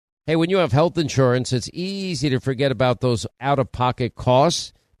Hey, when you have health insurance, it's easy to forget about those out-of-pocket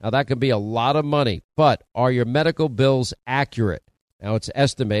costs. Now, that can be a lot of money, but are your medical bills accurate? Now, it's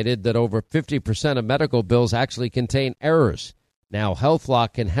estimated that over 50% of medical bills actually contain errors. Now,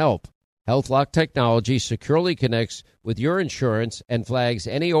 HealthLock can help. HealthLock technology securely connects with your insurance and flags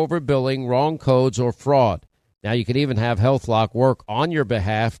any overbilling, wrong codes, or fraud. Now, you can even have HealthLock work on your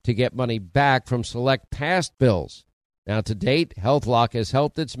behalf to get money back from select past bills. Now, to date, HealthLock has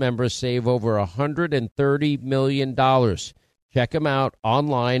helped its members save over $130 million. Check them out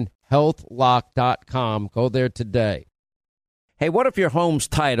online, healthlock.com. Go there today. Hey, what if your home's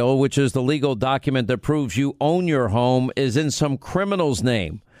title, which is the legal document that proves you own your home, is in some criminal's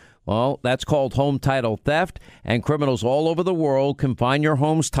name? Well, that's called home title theft, and criminals all over the world can find your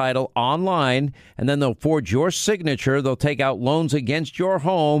home's title online, and then they'll forge your signature. They'll take out loans against your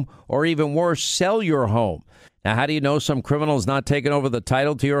home, or even worse, sell your home. Now, how do you know some criminal is not taking over the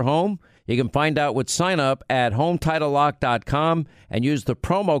title to your home? You can find out with sign up at HometitleLock.com and use the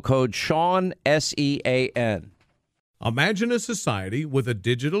promo code Sean, S-E-A-N. Imagine a society with a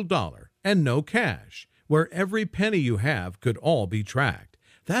digital dollar and no cash, where every penny you have could all be tracked.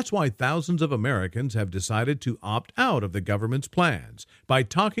 That's why thousands of Americans have decided to opt out of the government's plans by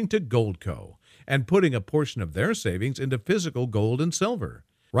talking to Goldco and putting a portion of their savings into physical gold and silver.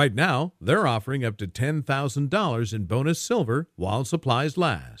 Right now, they're offering up to $10,000 in bonus silver while supplies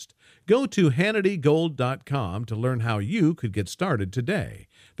last. Go to HannityGold.com to learn how you could get started today.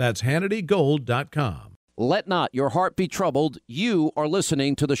 That's HannityGold.com. Let not your heart be troubled. You are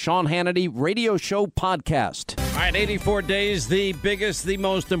listening to the Sean Hannity Radio Show podcast. All right, 84 days, the biggest, the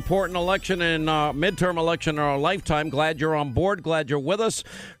most important election and midterm election in our lifetime. Glad you're on board. Glad you're with us.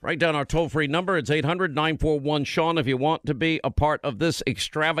 Write down our toll-free number. It's 800-941-SEAN if you want to be a part of this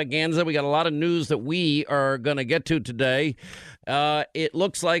extravaganza. We got a lot of news that we are going to get to today. It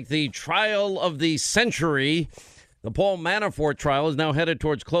looks like the trial of the century, the Paul Manafort trial, is now headed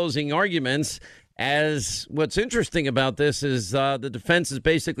towards closing arguments. As what's interesting about this is the defense is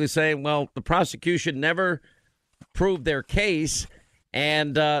basically saying, well, the prosecution never proved their case.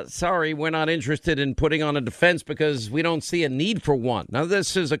 And sorry, we're not interested in putting on a defense because we don't see a need for one. Now,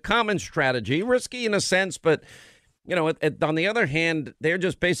 this is a common strategy, risky in a sense, but, you know, on the other hand, they're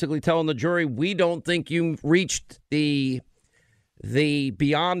just basically telling the jury, we don't think you reached the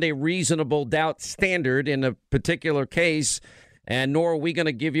beyond a reasonable doubt standard in a particular case. And nor are we going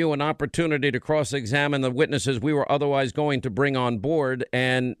to give you an opportunity to cross-examine the witnesses we were otherwise going to bring on board.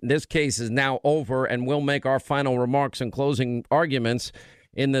 And this case is now over, and we'll make our final remarks and closing arguments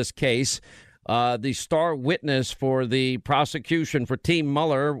in this case. The star witness for the prosecution for Team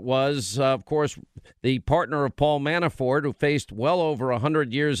Mueller was, of course, the partner of Paul Manafort, who faced well over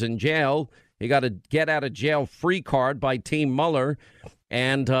 100 years in jail. He got a get-out-of-jail-free card by Team Mueller,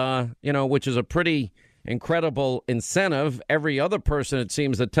 and, which is a pretty incredible incentive. Every other person, it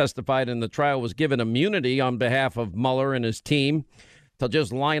seems, that testified in the trial was given immunity on behalf of Mueller and his team to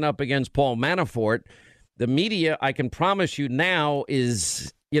just line up against Paul Manafort. The media, I can promise you now,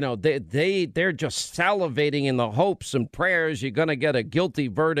 is, they're just salivating in the hopes and prayers you're going to get a guilty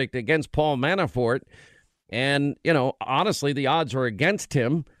verdict against Paul Manafort. And, honestly, the odds are against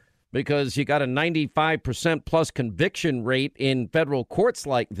him because you got a 95% plus conviction rate in federal courts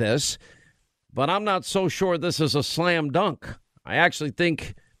like this. But I'm not so sure this is a slam dunk. I actually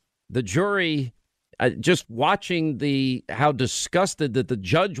think the jury, just watching how disgusted that the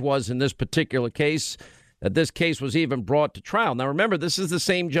judge was in this particular case, that this case was even brought to trial. Now, remember, this is the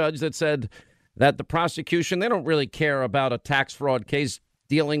same judge that said that the prosecution, they don't really care about a tax fraud case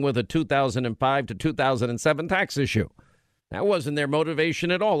dealing with a 2005 to 2007 tax issue. That wasn't their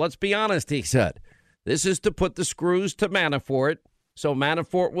motivation at all. Let's be honest, he said. This is to put the screws to Manafort so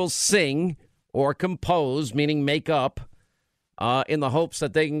Manafort will sing or compose, meaning make up, in the hopes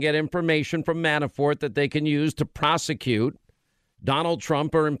that they can get information from Manafort that they can use to prosecute Donald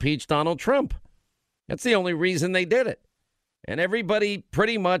Trump or impeach Donald Trump. That's the only reason they did it. And everybody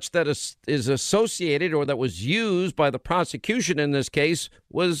pretty much that is associated or that was used by the prosecution in this case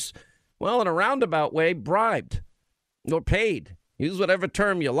was, well, in a roundabout way, bribed or paid. Use whatever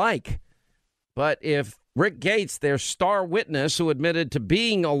term you like. But if Rick Gates, their star witness who admitted to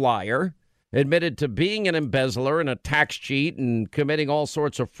being a liar, admitted to being an embezzler and a tax cheat and committing all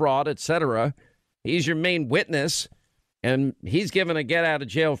sorts of fraud, etc. He's your main witness, and he's given a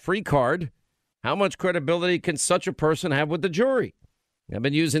get-out-of-jail-free card. How much credibility can such a person have with the jury? I've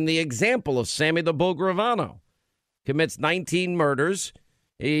been using the example of Sammy the Bull Gravano. Commits 19 murders.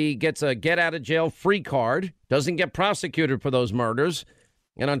 He gets a get-out-of-jail-free card, doesn't get prosecuted for those murders,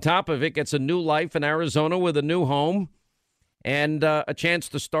 and on top of it, gets a new life in Arizona with a new home. and a chance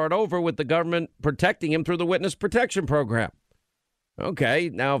to start over with the government protecting him through the witness protection program. Okay,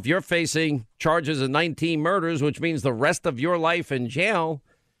 now if you're facing charges of 19 murders, which means the rest of your life in jail,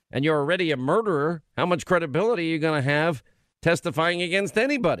 and you're already a murderer, how much credibility are you going to have testifying against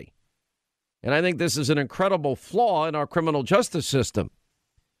anybody? And I think this is an incredible flaw in our criminal justice system,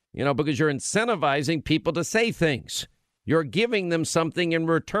 because you're incentivizing people to say things. You're giving them something in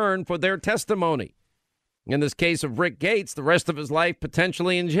return for their testimony. In this case of Rick Gates, the rest of his life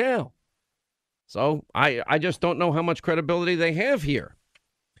potentially in jail. So I just don't know how much credibility they have here.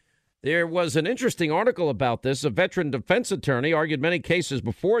 There was an interesting article about this. A veteran defense attorney argued many cases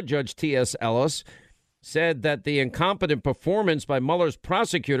before Judge T.S. Ellis, said that the incompetent performance by Mueller's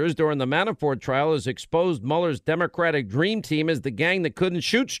prosecutors during the Manafort trial has exposed Mueller's Democratic dream team as the gang that couldn't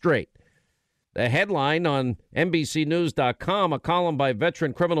shoot straight. The headline on NBCnews.com, a column by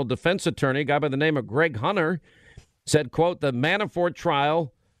veteran criminal defense attorney, a guy by the name of Greg Hunter, said, quote, the Manafort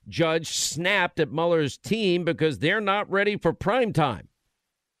trial judge snapped at Mueller's team because they're not ready for prime time.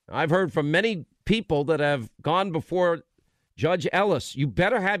 I've heard from many people that have gone before Judge Ellis, you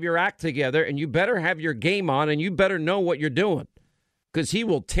better have your act together and you better have your game on and you better know what you're doing, because he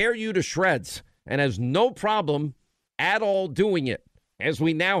will tear you to shreds and has no problem at all doing it, as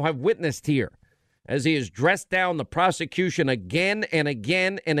we now have witnessed here, as he has dressed down the prosecution again and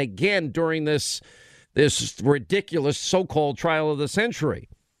again and again during this ridiculous so-called trial of the century.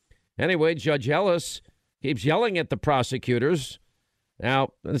 Anyway, Judge Ellis keeps yelling at the prosecutors.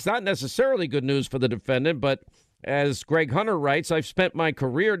 Now, it's not necessarily good news for the defendant, but as Greg Hunter writes, I've spent my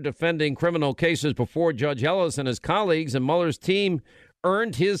career defending criminal cases before Judge Ellis and his colleagues, and Mueller's team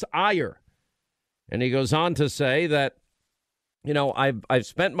earned his ire. And he goes on to say that, I've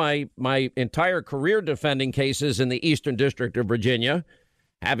spent my entire career defending cases in the Eastern District of Virginia.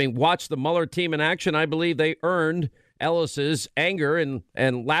 Having watched the Mueller team in action, I believe they earned Ellis's anger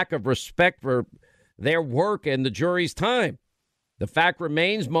and lack of respect for their work and the jury's time. The fact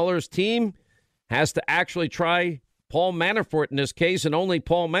remains Mueller's team has to actually try Paul Manafort in this case, and only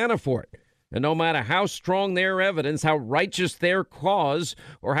Paul Manafort. And no matter how strong their evidence, how righteous their cause,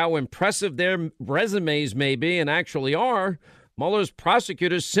 or how impressive their resumes may be and actually are, Mueller's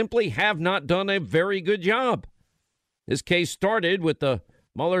prosecutors simply have not done a very good job. This case started with the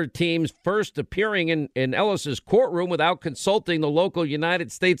Mueller team's first appearing in Ellis's courtroom without consulting the local United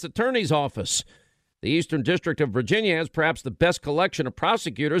States Attorney's Office. The Eastern District of Virginia has perhaps the best collection of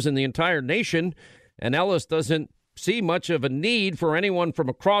prosecutors in the entire nation, and Ellis doesn't see much of a need for anyone from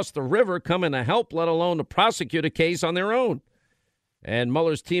across the river coming to help, let alone to prosecute a case on their own. And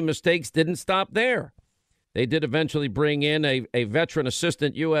Mueller's team mistakes didn't stop there. They did eventually bring in a veteran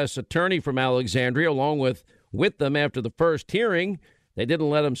assistant U.S. attorney from Alexandria along with them after the first hearing. They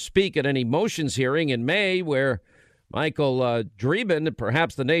didn't let him speak at any motions hearing in May, where Michael Dreeben,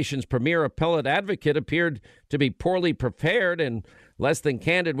 perhaps the nation's premier appellate advocate, appeared to be poorly prepared and less than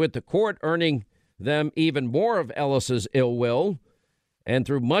candid with the court, earning them even more of Ellis's ill will. And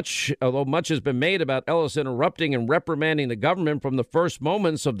although much has been made about Ellis interrupting and reprimanding the government from the first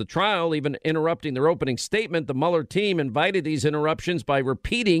moments of the trial, even interrupting their opening statement, the Mueller team invited these interruptions by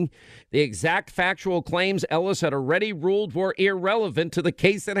repeating the exact factual claims Ellis had already ruled were irrelevant to the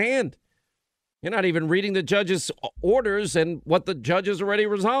case at hand. You're not even reading the judge's orders and what the judge has already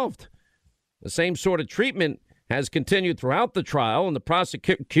resolved. The same sort of treatment has continued throughout the trial, and the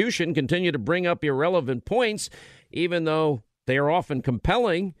prosecution continued to bring up irrelevant points, even though they are often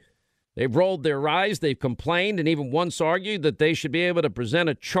compelling. They've rolled their eyes, they've complained, and even once argued that they should be able to present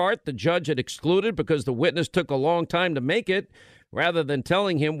a chart the judge had excluded because the witness took a long time to make it, rather than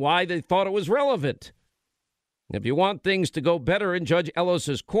telling him why they thought it was relevant. If you want things to go better in Judge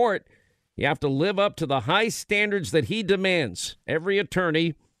Ellis's court, you have to live up to the high standards that he demands. Every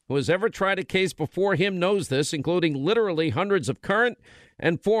attorney who has ever tried a case before him knows this, including literally hundreds of current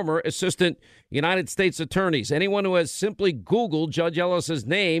and former assistant United States attorneys. Anyone who has simply Googled Judge Ellis's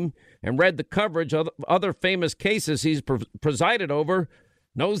name and read the coverage of other famous cases he's presided over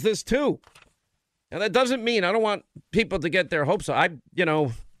knows this too. And that doesn't mean I don't want people to get their hopes up. I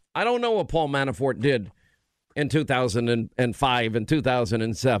don't know what Paul Manafort did in 2005 and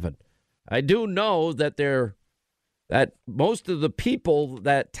 2007. I do know that most of the people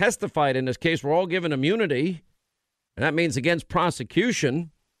that testified in this case were all given immunity, and that means against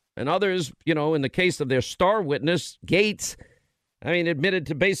prosecution. And others, in the case of their star witness, Gates, admitted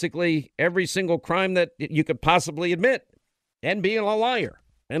to basically every single crime that you could possibly admit, and being a liar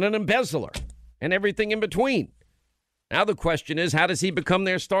and an embezzler and everything in between. Now the question is, how does he become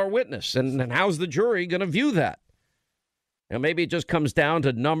their star witness? And how's the jury going to view that? maybe it just comes down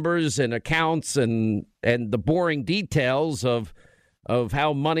to numbers and accounts and the boring details of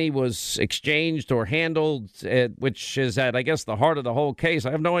how money was exchanged or handled, which is at, I guess, the heart of the whole case.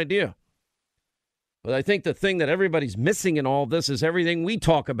 I have no idea. But I think the thing that everybody's missing in all this is everything we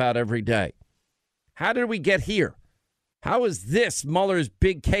talk about every day. How did we get here? How is this Mueller's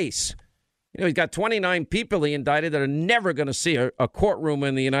big case? He's got 29 people he indicted that are never going to see a courtroom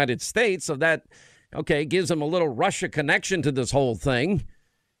in the United States. So that, gives him a little Russia connection to this whole thing.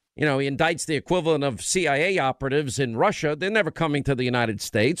 He indicts the equivalent of CIA operatives in Russia. They're never coming to the United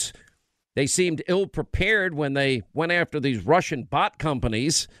States. They seemed ill-prepared when they went after these Russian bot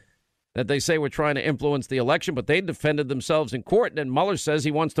companies that they say were trying to influence the election, but they defended themselves in court. And then Mueller says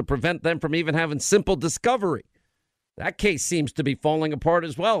he wants to prevent them from even having simple discovery. That case seems to be falling apart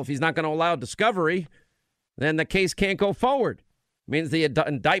as well. If he's not going to allow discovery, then the case can't go forward. It means the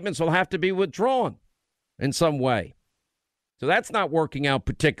indictments will have to be withdrawn in some way. So that's not working out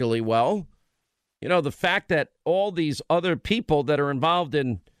particularly well. The fact that all these other people that are involved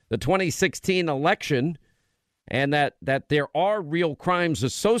in the 2016 election and that there are real crimes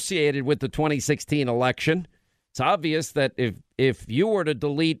associated with the 2016 election, it's obvious that if you were to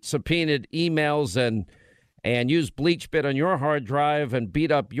delete subpoenaed emails and use BleachBit on your hard drive and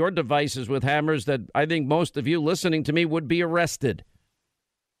beat up your devices with hammers, that I think most of you listening to me would be arrested.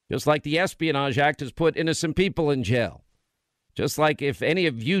 Just like the Espionage Act has put innocent people in jail. Just like if any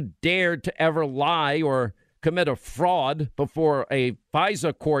of you dared to ever lie or commit a fraud before a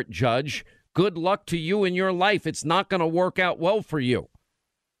FISA court judge, good luck to you in your life. It's not going to work out well for you,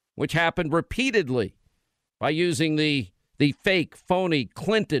 which happened repeatedly by using the fake, phony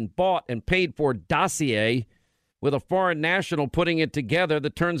Clinton bought and paid for dossier with a foreign national putting it together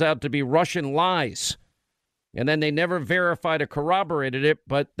that turns out to be Russian lies. And then they never verified or corroborated it,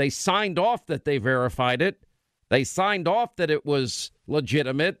 but they signed off that they verified it. They signed off that it was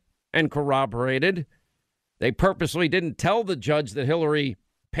legitimate and corroborated. They purposely didn't tell the judge that Hillary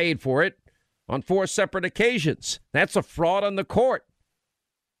paid for it on 4 separate occasions. That's a fraud on the court.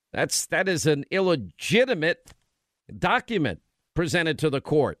 That is an illegitimate document presented to the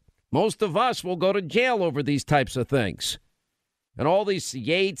court. Most of us will go to jail over these types of things. And all these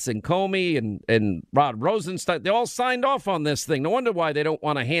Yates and Comey and Rod Rosenstein, they all signed off on this thing. No wonder why they don't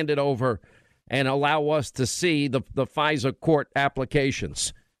want to hand it over and allow us to see the FISA court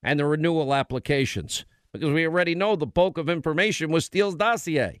applications and the renewal applications. Because we already know the bulk of information was Steele's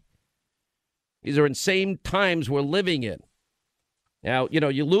dossier. These are insane times we're living in. Now,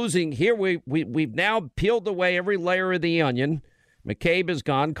 you're losing here. We've now peeled away every layer of the onion. McCabe is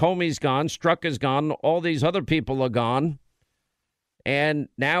gone. Comey's gone. Strzok is gone. All these other people are gone. And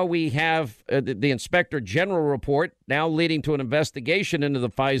now we have the Inspector General report now leading to an investigation into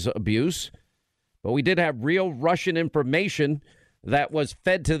the FISA abuse. But we did have real Russian information that was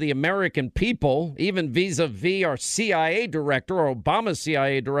fed to the American people, even vis-a-vis our CIA director, or Obama's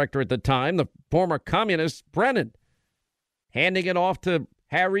CIA director at the time, the former communist Brennan, handing it off to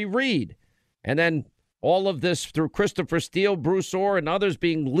Harry Reid. And then all of this through Christopher Steele, Bruce Orr, and others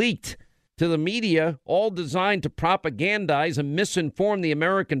being leaked to the media, all designed to propagandize and misinform the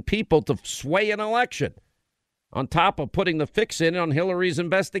American people to sway an election, on top of putting the fix in on Hillary's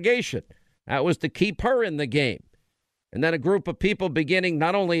investigation. That was to keep her in the game. And then a group of people beginning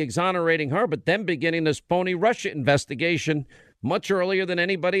not only exonerating her, but then beginning this phony Russia investigation much earlier than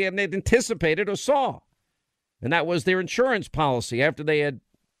anybody had anticipated or saw. And that was their insurance policy after they had,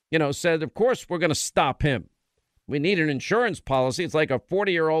 said, of course, we're going to stop him. We need an insurance policy. It's like a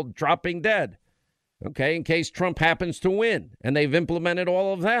 40-year-old dropping dead, in case Trump happens to win. And they've implemented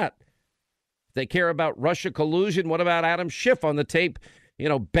all of that. If they care about Russia collusion, what about Adam Schiff on the tape,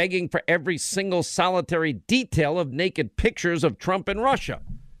 begging for every single solitary detail of naked pictures of Trump and Russia?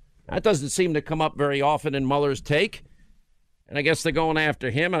 That doesn't seem to come up very often in Mueller's take. And I guess they're going after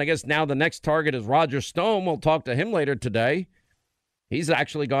him. And I guess now the next target is Roger Stone. We'll talk to him later today. He's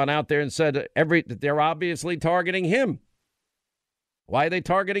actually gone out there and said they're obviously targeting him. Why are they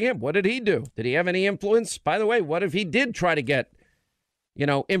targeting him? What did he do? Did he have any influence? By the way, what if he did try to get,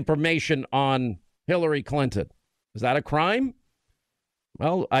 information on Hillary Clinton? Is that a crime?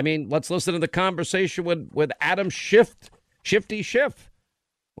 Well, let's listen to the conversation with Adam Schiff, Shifty Schiff.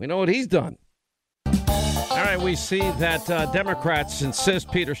 We know what he's done. All right, we see that Democrats insist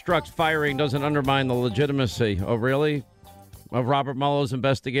Peter Strzok's firing doesn't undermine the legitimacy. Oh, really? Of Robert Mueller's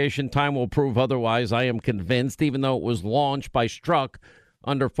investigation. Time will prove otherwise, I am convinced, even though it was launched by Strzok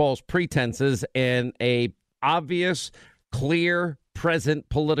under false pretenses and a obvious, clear, present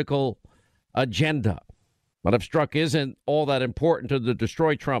political agenda. But if Strzok isn't all that important to the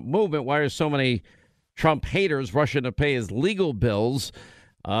Destroy Trump movement, why are so many Trump haters rushing to pay his legal bills.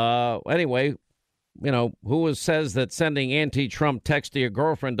 Anyway, who says that sending anti-Trump text to your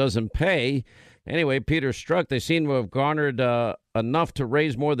girlfriend doesn't pay? Anyway, Peter Strzok, they seem to have garnered enough to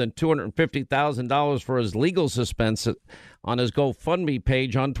raise more than $250,000 for his legal suspense on his GoFundMe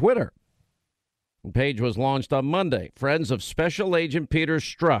page on Twitter. The page was launched on Monday. Friends of Special Agent Peter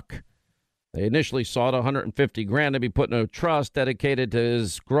Strzok. They initially sought $150,000 to be put in a trust dedicated to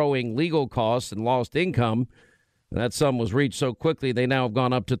his growing legal costs and lost income. And that sum was reached so quickly they now have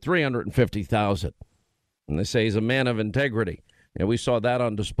gone up to $350,000. And they say he's a man of integrity. And we saw that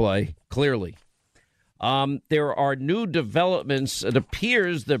on display clearly. There are new developments. It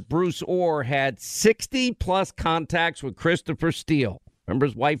appears that Bruce Ohr had 60-plus contacts with Christopher Steele. Remember,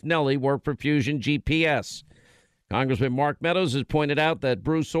 his wife Nellie worked for Fusion GPS. Congressman Mark Meadows has pointed out that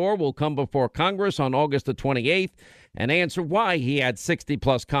Bruce Ohr will come before Congress on August the 28th and answer why he had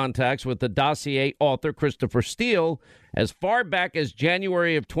 60-plus contacts with the dossier author Christopher Steele as far back as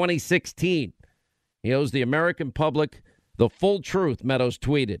January of 2016. He owes the American public the full truth, Meadows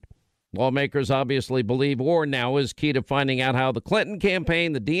tweeted. Lawmakers obviously believe Ohr now is key to finding out how the Clinton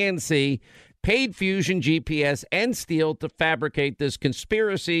campaign, the DNC, paid Fusion GPS and Steele to fabricate this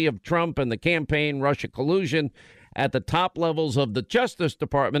conspiracy of Trump and the campaign Russia collusion at the top levels of the Justice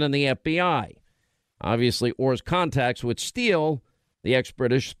Department and the FBI. Obviously, Ohr's contacts with Steele, the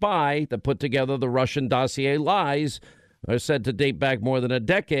ex-British spy that put together the Russian dossier lies, are said to date back more than a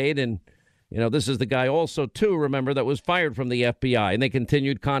decade. And, this is the guy also, too, remember, that was fired from the FBI. And they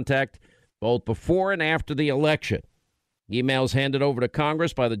continued contact both before and after the election. Emails handed over to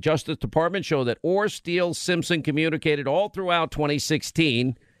Congress by the Justice Department show that Ohr, Steele, Simpson communicated all throughout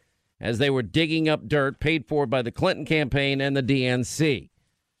 2016 as they were digging up dirt paid for by the Clinton campaign and the DNC.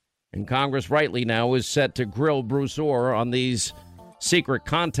 And Congress rightly now is set to grill Bruce Ohr on these secret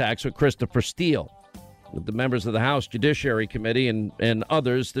contacts with Christopher Steele. With the members of the House Judiciary Committee and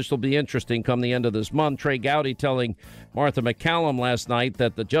others, this will be interesting come the end of this month. Trey Gowdy telling Martha McCallum last night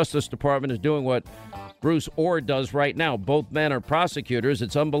that the Justice Department is doing what Bruce Ohr does right now. Both men are prosecutors.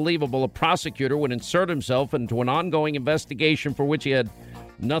 It's unbelievable a prosecutor would insert himself into an ongoing investigation for which he had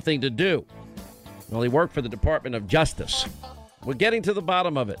nothing to do. Well, he worked for the Department of Justice. We're getting to the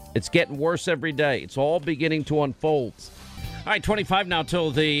bottom of it. It's getting worse every day. It's all beginning to unfold. All right, 25 now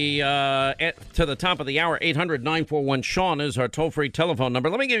till the to the top of the hour. 800-941-SEAN is our toll-free telephone number.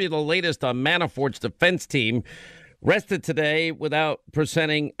 Let me give you the latest on Manafort's defense team. Rested today without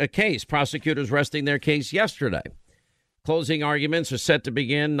presenting a case. Prosecutors resting their case yesterday. Closing arguments are set to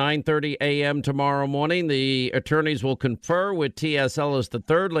begin 9:30 a.m. tomorrow morning. The attorneys will confer with T.S. Ellis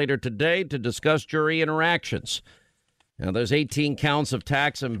III later today to discuss jury interactions. Now, there's 18 counts of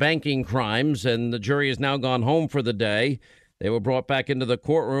tax and banking crimes, and the jury has now gone home for the day. They were brought back into the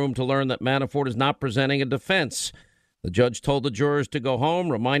courtroom to learn that Manafort is not presenting a defense. The judge told the jurors to go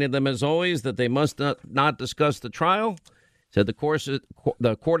home, reminded them, as always, that they must not discuss the trial. Said the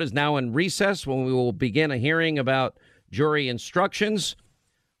court is now in recess when we will begin a hearing about jury instructions.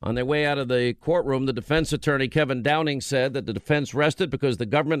 On their way out of the courtroom, the defense attorney, Kevin Downing, said that the defense rested because the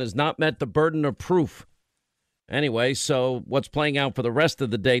government has not met the burden of proof. Anyway, so what's playing out for the rest of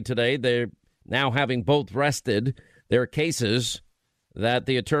the day today, they're now having both rested their cases, that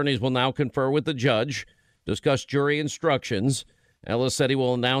the attorneys will now confer with the judge, discuss jury instructions. Ellis said he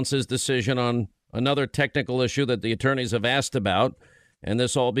will announce his decision on another technical issue that the attorneys have asked about. And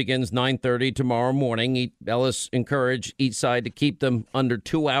this all begins 9:30 tomorrow morning. Ellis encouraged each side to keep them under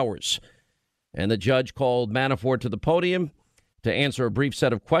 2 hours. And the judge called Manafort to the podium to answer a brief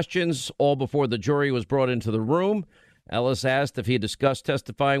set of questions, all before the jury was brought into the room. Ellis asked if he discussed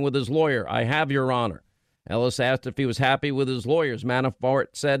testifying with his lawyer. I have, Your Honor. Ellis asked if he was happy with his lawyers.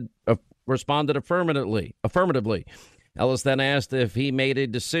 Manafort responded affirmatively. Ellis then asked if he made a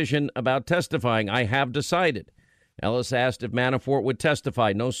decision about testifying. I have decided. Ellis asked if Manafort would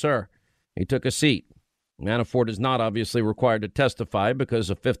testify. No, sir. He took a seat. Manafort is not obviously required to testify because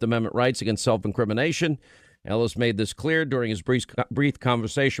of Fifth Amendment rights against self-incrimination. Ellis made this clear during his brief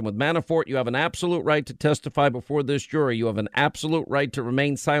conversation with Manafort. You have an absolute right to testify before this jury. You have an absolute right to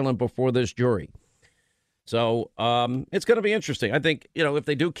remain silent before this jury. So it's going to be interesting. I think, if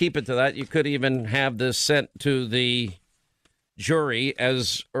they do keep it to that, you could even have this sent to the jury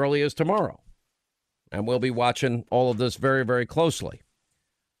as early as tomorrow. And we'll be watching all of this very, very closely.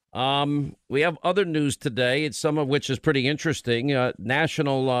 We have other news today, some of which is pretty interesting.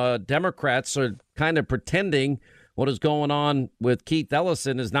 National Democrats are kind of pretending what is going on with Keith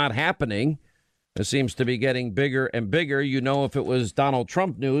Ellison is not happening. It seems to be getting bigger and bigger. If it was Donald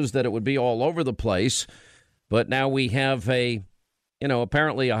Trump news, that it would be all over the place. But now we have a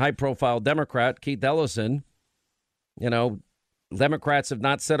apparently a high-profile Democrat, Keith Ellison, Democrats have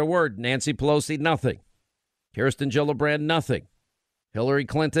not said a word. Nancy Pelosi, nothing. Kirsten Gillibrand, nothing. Hillary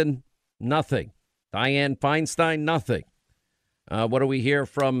Clinton, nothing. Dianne Feinstein, nothing. What do we hear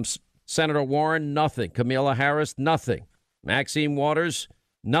from Senator Warren? Nothing. Kamala Harris, nothing. Maxine Waters,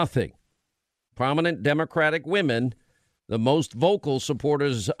 nothing. Prominent Democratic women, the most vocal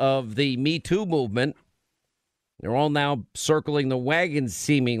supporters of the Me Too movement, they're all now circling the wagons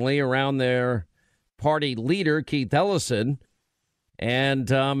seemingly around their party leader, Keith Ellison.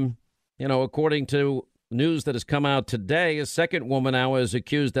 And, according to news that has come out today, a second woman now has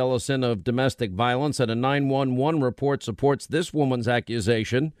accused Ellison of domestic violence, and a 911 report supports this woman's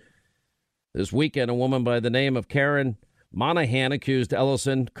accusation. This weekend, a woman by the name of Karen Monahan accused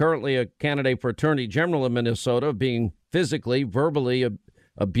Ellison, currently a candidate for Attorney General of Minnesota, of being physically, verbally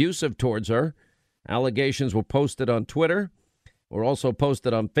abusive towards her. Allegations were posted on Twitter, were also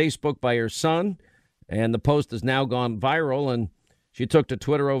posted on Facebook by her son, and the post has now gone viral, and she took to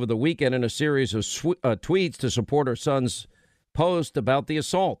Twitter over the weekend in a series of tweets to support her son's post about the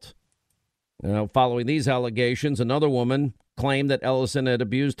assault. Following these allegations, another woman claimed that Ellison had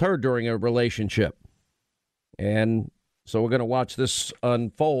abused her during a relationship. And so we're going to watch this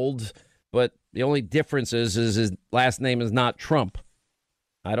unfold, but the only difference is his last name is not Trump.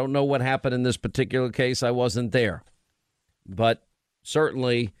 I don't know what happened in this particular case. I wasn't there. But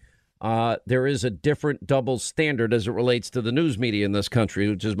certainly there is a different double standard as it relates to the news media in this country,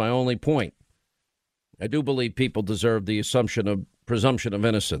 which is my only point. I do believe people deserve the presumption of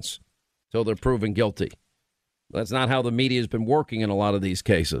innocence until they're proven guilty. That's not how the media has been working in a lot of these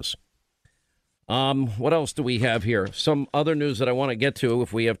cases. What else do we have here? Some other news that I want to get to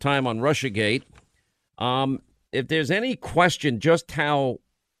if we have time on Russiagate. If there's any question just how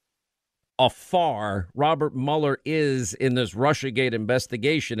afar Robert Mueller is in this Russiagate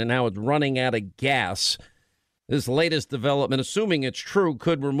investigation and how it's running out of gas, this latest development, assuming it's true,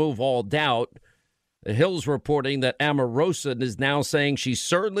 could remove all doubt. The Hill's reporting that Omarosa is now saying she's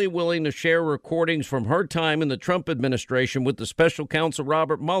certainly willing to share recordings from her time in the Trump administration with the special counsel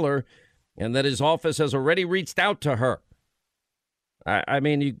Robert Mueller, and that his office has already reached out to her. I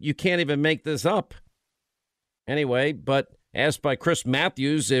mean, you can't even make this up. Anyway, but asked by Chris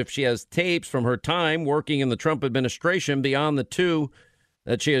Matthews if she has tapes from her time working in the Trump administration beyond the two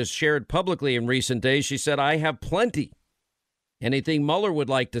that she has shared publicly in recent days, she said, "I have plenty. Anything Mueller would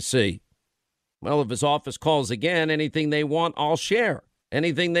like to see. Well, if his office calls again, anything they want, I'll share.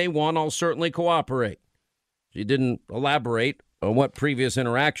 Anything they want, I'll certainly cooperate." She didn't elaborate on what previous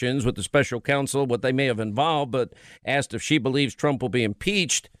interactions with the special counsel, what they may have involved, but asked if she believes Trump will be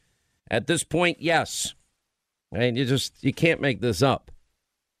impeached. At this point, yes. And you can't make this up.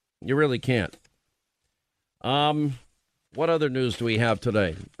 You really can't. What other news do we have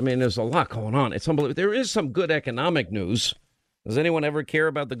today? I mean, there's a lot going on. It's unbelievable. There is some good economic news. Does anyone ever care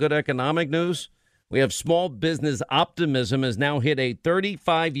about the good economic news? We have small business optimism has now hit a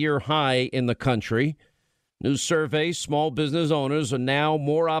 35-year high in the country. New survey, small business owners are now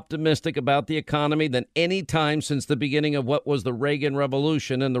more optimistic about the economy than any time since the beginning of what was the Reagan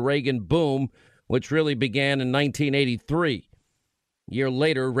Revolution and the Reagan boom, which really began in 1983. A year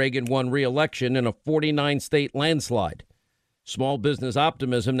later, Reagan won re-election in a 49-state landslide. Small business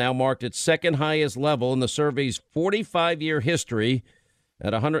optimism now marked its second highest level in the survey's 45-year history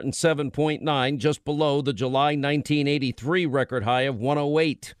at 107.9, just below the July 1983 record high of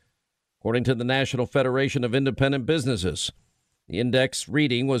 108, according to the National Federation of Independent Businesses. The index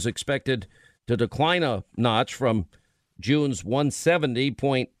reading was expected to decline a notch from June's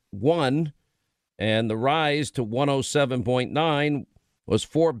 170.1, and the rise to 107.9 was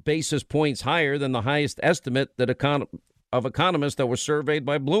 4 basis points higher than the highest estimate that of economists that were surveyed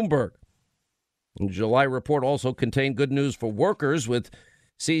by Bloomberg. The July report also contained good news for workers, with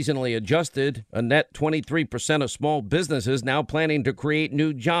seasonally adjusted, a net 23% of small businesses now planning to create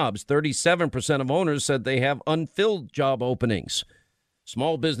new jobs. 37% of owners said they have unfilled job openings.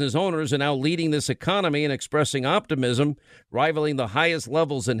 Small business owners are now leading this economy and expressing optimism, rivaling the highest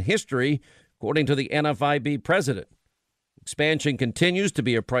levels in history, according to the NFIB president. Expansion continues to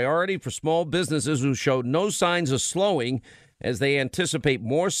be a priority for small businesses who showed no signs of slowing as they anticipate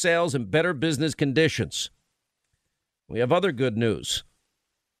more sales and better business conditions. We have other good news.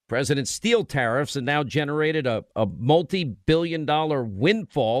 President's steel tariffs have now generated a multi-billion-dollar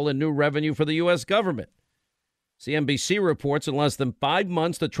windfall in new revenue for the U.S. government. CNBC reports in less than 5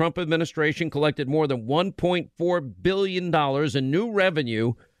 months, the Trump administration collected more than $1.4 billion in new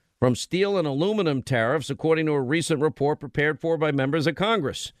revenue from steel and aluminum tariffs, according to a recent report prepared for by members of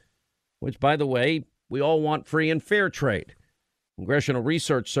Congress, which, by the way, we all want free and fair trade. Congressional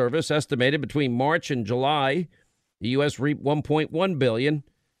Research Service estimated between March and July, the U.S. reaped $1.1 billion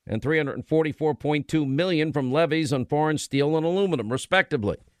and $344.2 million from levies on foreign steel and aluminum,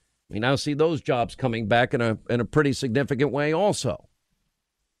 respectively. We now see those jobs coming back in a pretty significant way also.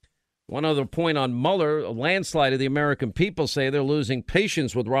 One other point on Mueller, a landslide of the American people say they're losing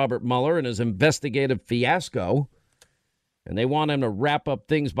patience with Robert Mueller and his investigative fiasco. And they want him to wrap up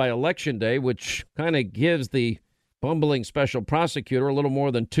things by Election Day, which kind of gives the bumbling special prosecutor a little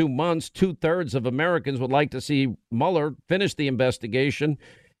more than 2 months. 2/3 of Americans would like to see Mueller finish the investigation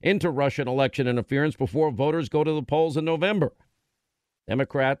into Russian election interference before voters go to the polls in November.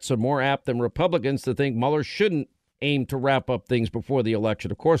 Democrats are more apt than Republicans to think Mueller shouldn't aim to wrap up things before the election.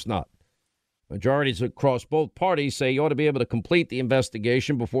 Of course not. Majorities across both parties say you ought to be able to complete the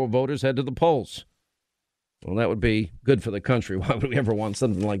investigation before voters head to the polls. Well, that would be good for the country. Why would we ever want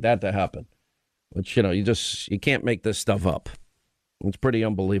something like that to happen? Which, you can't make this stuff up. It's pretty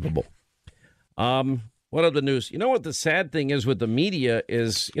unbelievable. What other news? You know what the sad thing is with the media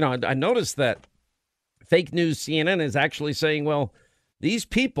is, I noticed that fake news CNN is actually saying, well, these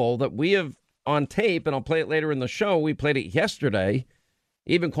people that we have on tape, and I'll play it later in the show, we played it yesterday,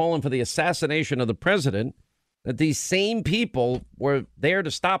 even calling for the assassination of the president, that these same people were there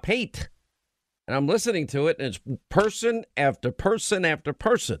to stop hate. And I'm listening to it, and it's person after person after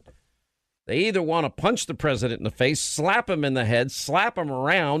person. They either want to punch the president in the face, slap him in the head, slap him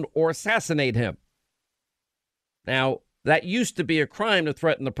around, or assassinate him. Now, that used to be a crime to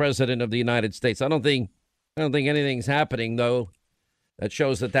threaten the president of the United States. I don't think anything's happening, though, that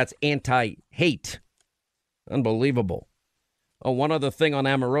shows that that's anti-hate. Unbelievable. Oh, one other thing on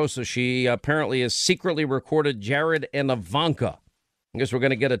Omarosa. She apparently has secretly recorded Jared and Ivanka. I guess we're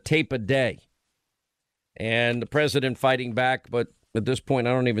going to get a tape a day. And the president fighting back, but at this point,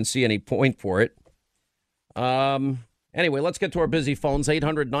 I don't even see any point for it. Anyway, let's get to our busy phones.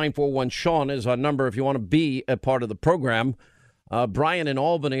 800-941-SEAN is our number if you want to be a part of the program. Brian in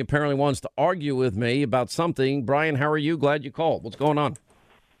Albany apparently wants to argue with me about something. Brian, how are you? Glad you called. What's going on?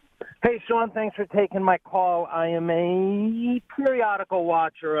 Hey, Sean, thanks for taking my call. I am a periodical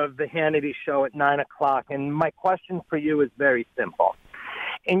watcher of the Hannity Show at 9 o'clock, and my question for you is very simple.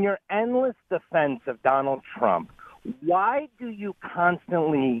 In your endless defense of Donald Trump, why do you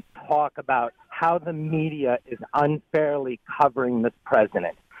constantly talk about how the media is unfairly covering this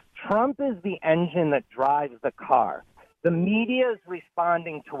president? Trump is the engine that drives the car. The media is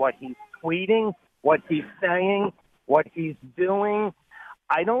responding to what he's tweeting, what he's saying, what he's doing.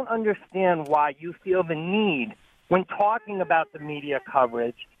 I don't understand why you feel the need, when talking about the media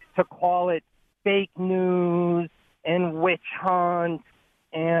coverage, to call it fake news and witch hunt.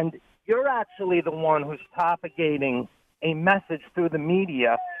 And you're actually the one who's propagating a message through the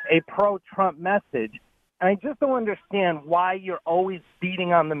media, a pro-Trump message. And I just don't understand why you're always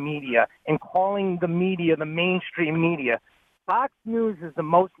beating on the media and calling the media the mainstream media. Fox News is the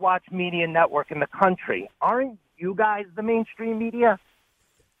most watched media network in the country. Aren't you guys the mainstream media?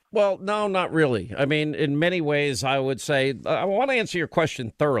 Well, no, not really. I mean, in many ways, I would say, I want to answer your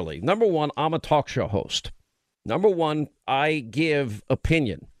question thoroughly. Number one, I'm a talk show host. Number one, I give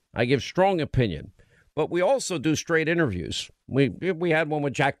opinion. I give strong opinion. But we also do straight interviews. We had one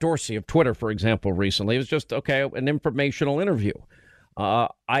with Jack Dorsey of Twitter, for example, recently. It was just, an informational interview.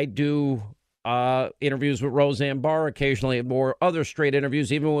 I do interviews with Roseanne Barr occasionally, or other straight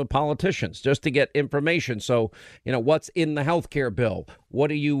interviews, even with politicians, just to get information. So, what's in the health care bill? What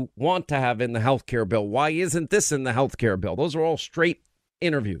do you want to have in the health care bill? Why isn't this in the health care bill? Those are all straight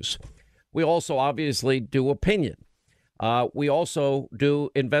interviews. We also obviously do opinion. We also do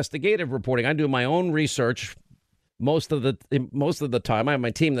investigative reporting. I do my own research most of the time. I have my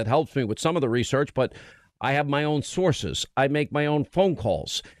team that helps me with some of the research, but I have my own sources. I make my own phone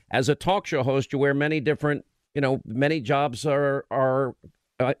calls. As a talk show host, you wear many different, many jobs are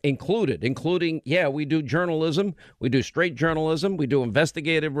included, including, we do journalism. We do straight journalism. We do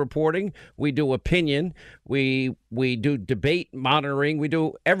investigative reporting. We do opinion. We do debate monitoring. We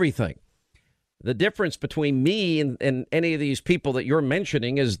do everything. The difference between me and any of these people that you're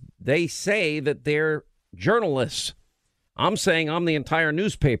mentioning is they say that they're journalists. I'm saying I'm the entire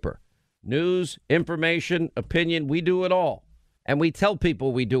newspaper. News, information, opinion, we do it all. And we tell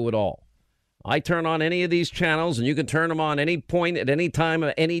people we do it all. I turn on any of these channels, and you can turn them on any point at any time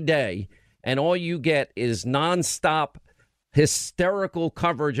of any day, and all you get is nonstop hysterical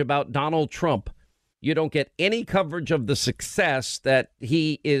coverage about Donald Trump. You don't get any coverage of the success that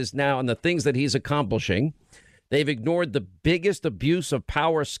he is now and the things that he's accomplishing. They've ignored the biggest abuse of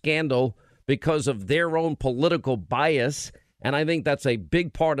power scandal because of their own political bias. And I think that's a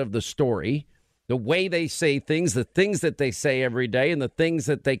big part of the story, The way they say things, the things that they say every day, and the things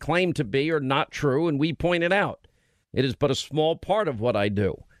that they claim to be are not true, and we point it out. It is but a small part of what I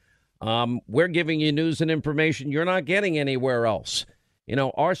do. We're giving you news and information you're not getting anywhere else. You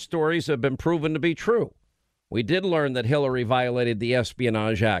know, our stories have been proven to be true. We did learn that Hillary violated the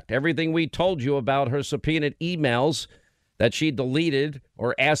Espionage Act. Everything we told you about her subpoenaed emails that she deleted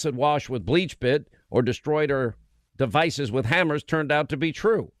or acid washed with BleachBit or destroyed her devices with hammers turned out to be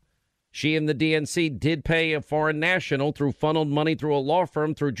true. She and the DNC did pay a foreign national through funneled money through a law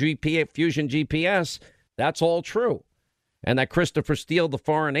firm through Fusion GPS. That's all true. And that Christopher Steele, the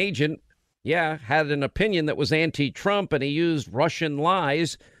foreign agent, had an opinion that was anti-Trump, and he used Russian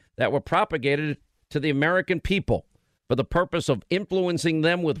lies that were propagated to the American people for the purpose of influencing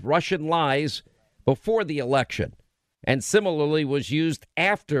them with Russian lies before the election, and similarly was used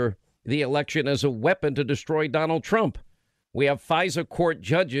after the election as a weapon to destroy Donald Trump. We have FISA court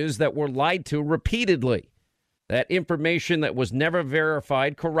judges that were lied to repeatedly. That information that was never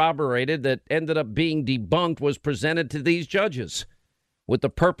verified, corroborated, that ended up being debunked was presented to these judges with the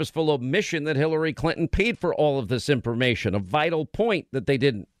purposeful omission that Hillary Clinton paid for all of this information, a vital point that they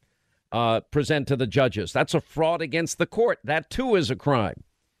didn't present to the judges. That's a fraud against the court. That, too, is a crime.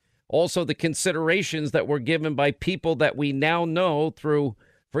 Also, the considerations that were given by people that we now know through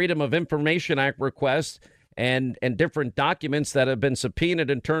Freedom of Information Act requests and different documents that have been subpoenaed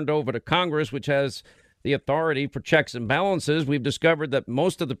and turned over to Congress, which has the authority for checks and balances. We've discovered that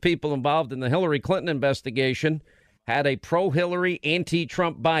most of the people involved in the Hillary Clinton investigation had a pro-Hillary,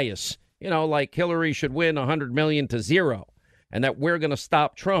 anti-Trump bias. You know, like Hillary should win 100 million to 0, and that we're going to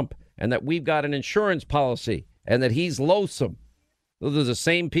stop Trump, and that we've got an insurance policy, and that he's loathsome. Those are the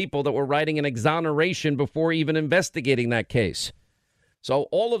same people that were writing an exoneration before even investigating that case. So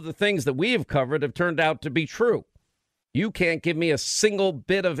all of the things that we have covered have turned out to be true. You can't give me a single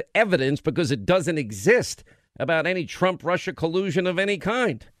bit of evidence because it doesn't exist about any Trump-Russia collusion of any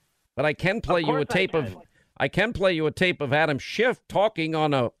kind. But I can play you a tape of Adam Schiff talking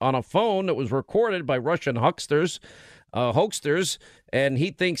on a phone that was recorded by Russian hoaxsters, and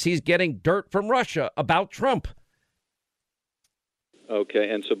he thinks he's getting dirt from Russia about Trump. Okay,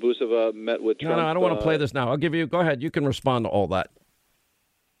 and so Busova met with Trump. No, I don't want to play this now. I'll give you. Go ahead. You can respond to all that.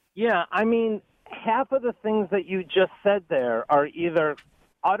 Yeah, I mean, half of the things that you just said there are either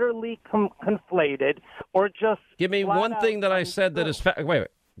utterly conflated or just... Give me one thing that I said that is... Wait.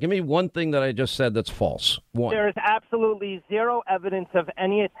 Give me one thing that I just said that's false. One. There is absolutely zero evidence of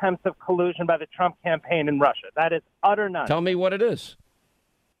any attempts of collusion by the Trump campaign in Russia. That is utter none. Tell me what it is.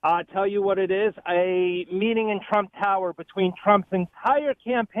 I'll tell you what it is. A meeting in Trump Tower between Trump's entire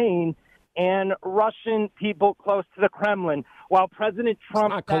campaign and Russian people close to the Kremlin while President Trump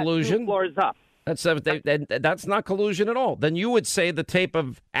not collusion. Floors up. That's not collusion at all. Then you would say the tape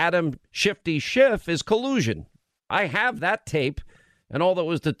of Adam Shifty Schiff is collusion. I have that tape, and all that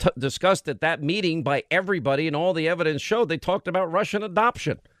was discussed at that meeting by everybody, and all the evidence showed they talked about Russian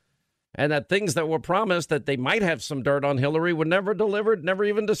adoption, and that things that were promised that they might have some dirt on Hillary were never delivered, never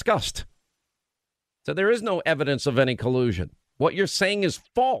even discussed. So there is no evidence of any collusion. What you're saying is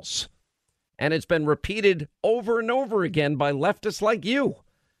false. And it's been repeated over and over again by leftists like you.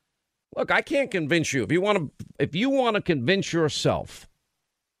 Look, I can't convince you. If you want to convince yourself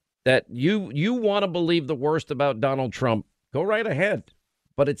that you want to believe the worst about Donald Trump, go right ahead.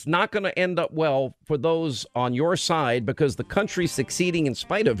 But it's not going to end up well for those on your side because the country's succeeding in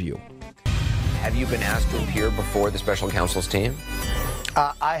spite of you. Have you been asked to appear before the special counsel's team?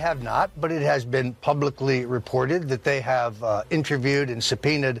 I have not, but it has been publicly reported that they have interviewed and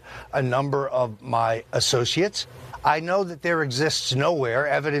subpoenaed a number of my associates. I know that there exists nowhere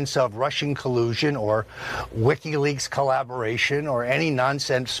evidence of Russian collusion or WikiLeaks collaboration or any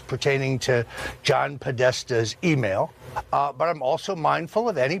nonsense pertaining to John Podesta's email. But I'm also mindful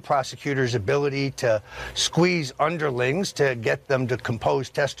of any prosecutor's ability to squeeze underlings to get them to compose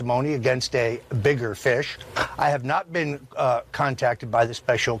testimony against a bigger fish. I have not been contacted by the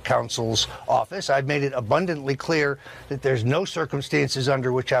special counsel's office. I've made it abundantly clear that there's no circumstances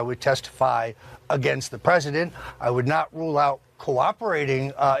under which I would testify against the president. I would not rule out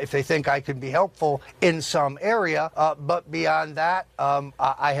cooperating if they think I could be helpful in some area. But beyond that,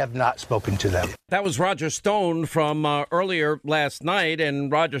 I have not spoken to them. That was Roger Stone from earlier last night. And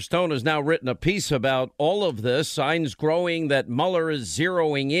Roger Stone has now written a piece about all of this. Signs growing that Mueller is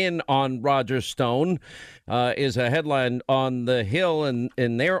zeroing in on Roger Stone is a headline on The Hill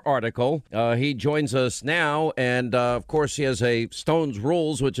in their article. He joins us now. And of course, he has a Stone's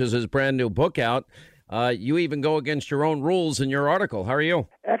Rules, which is his brand new book out. You even go against your own rules in your article. How are you?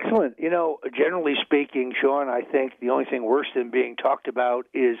 Excellent. Generally speaking, Sean, I think the only thing worse than being talked about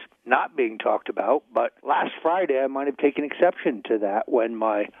is not being talked about. But last Friday, I might have taken exception to that when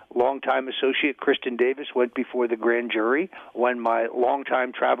my longtime associate, Kristen Davis, went before the grand jury, when my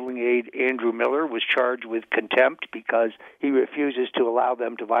longtime traveling aide, Andrew Miller, was charged with contempt because he refuses to allow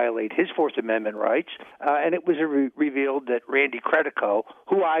them to violate his Fourth Amendment rights. And it was revealed that Randy Credico,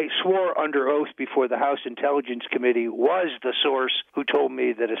 who I swore under oath before the House Intelligence Committee was the source who told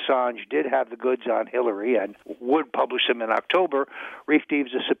me that Assange did have the goods on Hillary and would publish them in October, received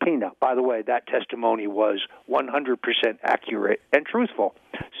a subpoena. By the way, that testimony was 100% accurate and truthful.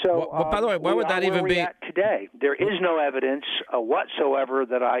 So, by the way, why would that even be today? There is no evidence whatsoever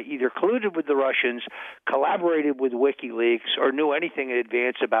that I either colluded with the Russians, collaborated with WikiLeaks, or knew anything in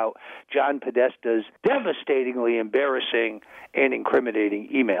advance about John Podesta's devastatingly embarrassing and incriminating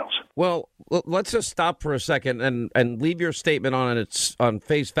emails. Well, let's just stop for a second and leave your statement on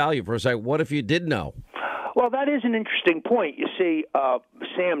face value for a second. What if you did know? Well, that is an interesting point. You see,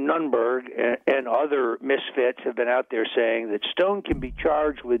 Sam Nunberg and other misfits have been out there saying that Stone can be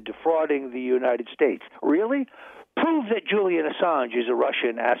charged with defrauding the United States. Really? Prove that Julian Assange is a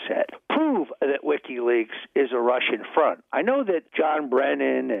Russian asset. Prove that WikiLeaks is a Russian front. I know that John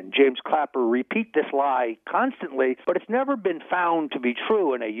Brennan and James Clapper repeat this lie constantly, but it's never been found to be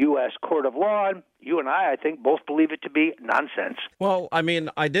true in a U.S. court of law. And you and I think, both believe it to be nonsense. Well, I mean,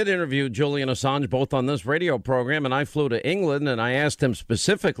 I did interview Julian Assange both on this radio program, and I flew to England, and I asked him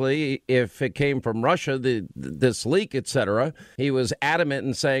specifically if it came from Russia, this leak, etc. He was adamant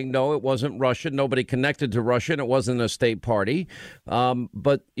in saying, no, it wasn't Russian. Nobody connected to Russia, and it wasn't a state party.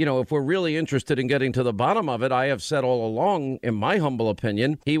 But, if we're really interested in getting to the bottom of it, I have said all along, in my humble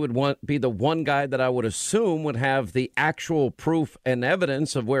opinion, he would be the one guy that I would assume would have the actual proof and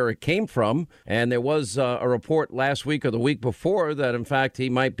evidence of where it came from. And there was a report last week or the week before that, in fact, he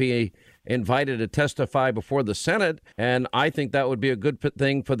might be invited to testify before the Senate, and I think that would be a good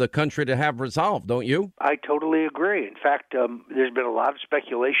thing for the country to have resolved, don't you? I totally agree. In fact, there's been a lot of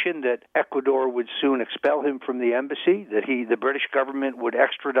speculation that Ecuador would soon expel him from the embassy, that the British government would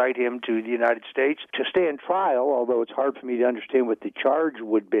extradite him to the United States to stand trial, although it's hard for me to understand what the charge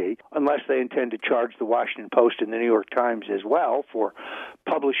would be, unless they intend to charge the Washington Post and the New York Times as well for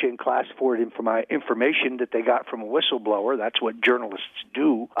publishing classified information that they got from a whistleblower. That's what journalists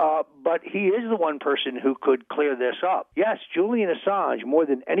do. But he is the one person who could clear this up. Yes, Julian Assange, more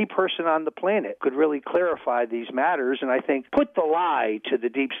than any person on the planet, could really clarify these matters, and I think put the lie to the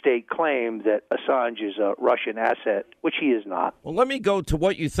deep state claim that Assange is a Russian asset, which he is not. Well, let me go to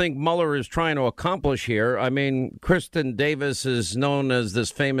what you think Mueller is trying to accomplish here. I mean, Kristen Davis is known as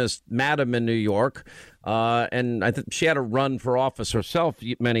this famous madam in New York. And I think she had a run for office herself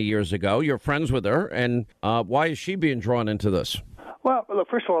many years ago. You're friends with her. And why is she being drawn into this? Well, look,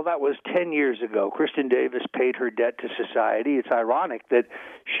 first of all, that was 10 years ago. Kristen Davis paid her debt to society. It's ironic that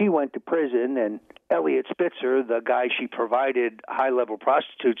she went to prison and Elliot Spitzer, the guy she provided high-level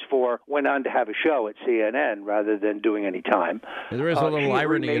prostitutes for, went on to have a show at CNN rather than doing any time. There is a little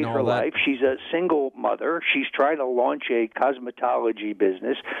irony in all her that. Life. She's a single mother. She's trying to launch a cosmetology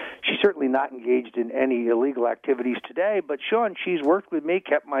business. She's certainly not engaged in any illegal activities today, but, Sean, she's worked with me,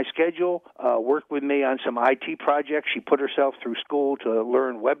 kept my schedule, worked with me on some IT projects. She put herself through school to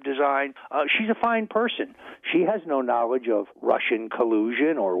learn web design. She's a fine person. She has no knowledge of Russian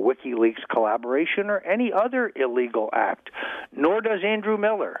collusion or WikiLeaks collaboration or any other illegal act, nor does Andrew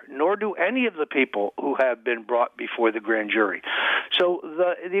Miller, nor do any of the people who have been brought before the grand jury. So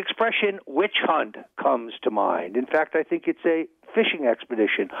the expression witch hunt comes to mind. In fact, I think it's a fishing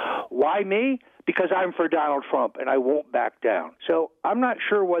expedition. Why me? Because I'm for Donald Trump, and I won't back down. So I'm not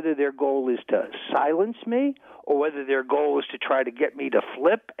sure whether their goal is to silence me or whether their goal is to try to get me to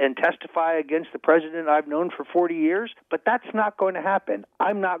flip and testify against the president I've known for 40 years. But that's not going to happen.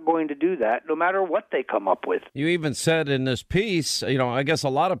 I'm not going to do that, no matter what they come up with. You even said in this piece, I guess a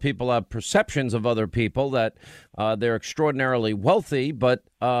lot of people have perceptions of other people that they're extraordinarily wealthy, but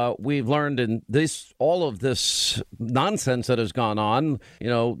we've learned in all of this nonsense that has gone on.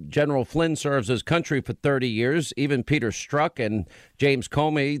 General Flynn serves his country for 30 years. Even Peter Strzok and James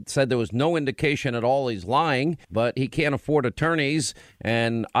Comey said there was no indication at all he's lying, but he can't afford attorneys.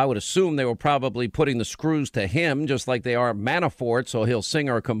 And I would assume they were probably putting the screws to him, just like they are Manafort, so he'll sing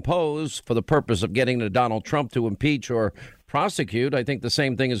or compose for the purpose of getting to Donald Trump to impeach or prosecute. I think the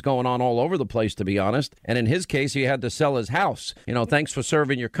same thing is going on all over the place, to be honest. And in his case, he had to sell his house. Thanks for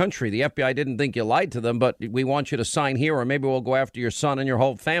serving your country. The FBI didn't think you lied to them, but we want you to sign here, or maybe we'll go after your son and your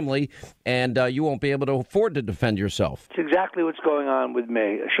whole family, and you won't be able to afford to defend yourself. It's exactly what's going on with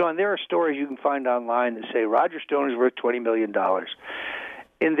me. Sean, there are stories you can find online that say Roger Stone is worth $20 million.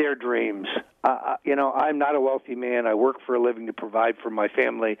 in their dreams. I'm not a wealthy man. I work for a living to provide for my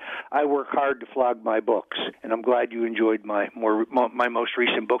family. I work hard to flog my books, and I'm glad you enjoyed my most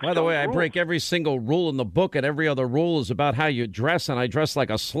recent book. By the way, I break every single rule in the book, and every other rule is about how you dress, and I dress like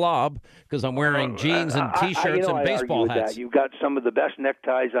a slob because I'm wearing jeans and T-shirts and baseball hats. You've got some of the best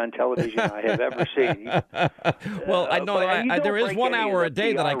neckties on television I have ever seen. Well, I know there is 1 hour a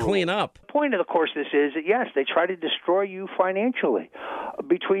day that I clean up. The point of the course this is that, yes, they try to destroy you financially.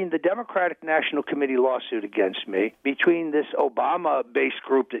 Between the Democratic National Committee lawsuit against me, between this Obama-based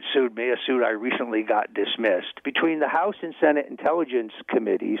group that sued me, a suit I recently got dismissed, between the House and Senate Intelligence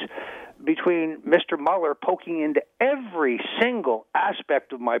Committees, between Mr. Mueller poking into every single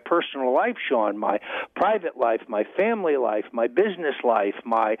aspect of my personal life, Sean, my private life, my family life, my business life,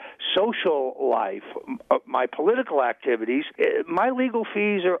 my social life, my political activities, my legal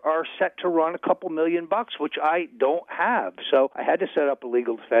fees are set to run a couple $1 million, which I don't have. So I had to set up a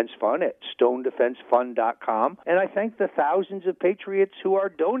legal defense fund at stonedefensefund.com, and I thank the thousands of patriots who are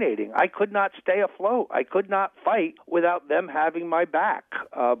donating. I could not stay afloat. I could not fight without them having my back.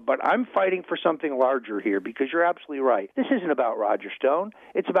 But I'm fighting for something larger here, because you're absolutely right. This isn't about Roger Stone.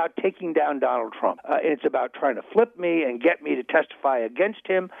 It's about taking down Donald Trump. It's about trying to flip me and get me to testify against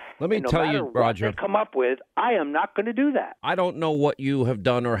him. Let me tell you, Roger, what they come up with, I am not going to do that. I don't know what you have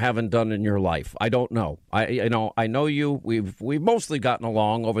done or haven't done in your life. I don't know. I know you. We've mostly gotten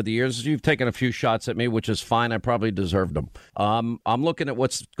along over the years. You've taken a few shots at me, which is fine. I probably deserved them. I'm looking at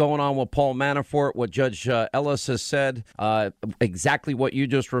what's going on with Paul Manafort, what Judge Ellis has said, exactly what you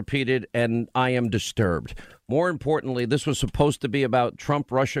just repeated, and I am disturbed. More importantly, this was supposed to be about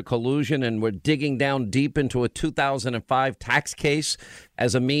Trump-Russia collusion, and we're digging down deep into a 2005 tax case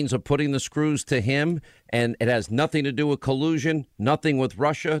as a means of putting the screws to him. And it has nothing to do with collusion, nothing with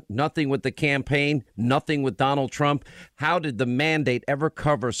Russia, nothing with the campaign, nothing with Donald Trump. How did the mandate ever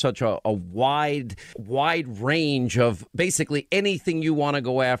cover such a wide range of basically anything you want to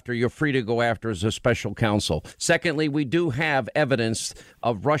go after? You're free to go after as a special counsel. Secondly, we do have evidence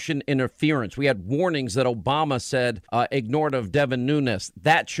of Russian interference. We had warnings that Obama said ignored of Devin Nunes.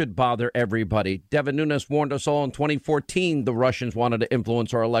 That should bother everybody. Devin Nunes warned us all in 2014 the Russians wanted to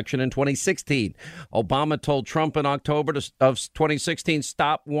influence our election in 2016. Obama told Trump in October of 2016,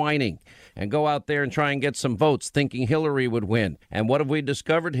 stop whining and go out there and try and get some votes, thinking Hillary would win. And what have we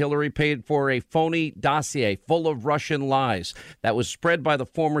discovered? Hillary paid for a phony dossier full of Russian lies that was spread by the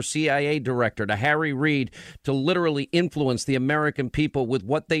former CIA director to Harry Reid to literally influence the American people with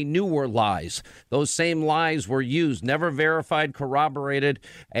what they knew were lies. Those same lies were used, never verified, corroborated,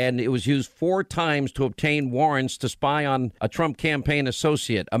 and it was used 4 times to obtain warrants to spy on a Trump campaign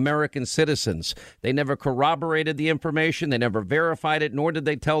associate, American citizens. They never corroborated the information. They never verified it, nor did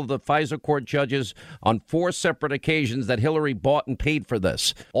they tell the FISA court judges on 4 separate occasions that Hillary bought and paid for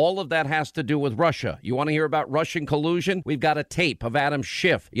this. All of that has to do with Russia. You want to hear about Russian collusion? We've got a tape of Adam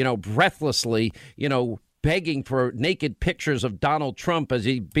Schiff, breathlessly, begging for naked pictures of Donald Trump as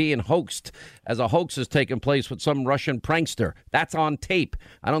he being hoaxed, as a hoax is taking place with some Russian prankster. That's on tape.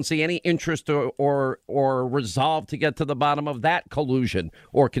 I don't see any interest or resolve to get to the bottom of that collusion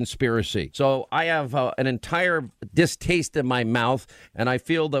or conspiracy. So I have an entire distaste in my mouth, and I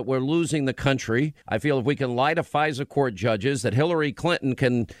feel that we're losing the country. I feel if we can lie to FISA court judges, that Hillary Clinton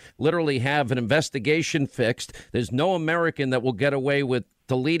can literally have an investigation fixed. There's no American that will get away with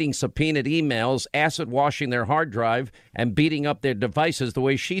deleting subpoenaed emails, acid washing their hard drive, and beating up their devices the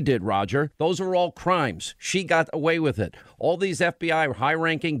way she did, Roger. Those are all crimes. She got away with it. All these FBI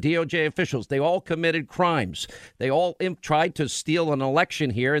high-ranking DOJ officials, they all committed crimes. They all tried to steal an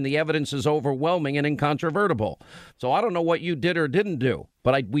election here, and the evidence is overwhelming and incontrovertible. So I don't know what you did or didn't do,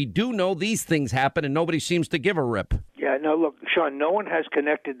 but we do know these things happen, and nobody seems to give a rip. Yeah, no, look, Sean, no one has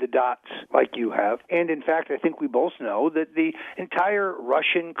connected the dots like you have. And in fact, I think we both know that the entire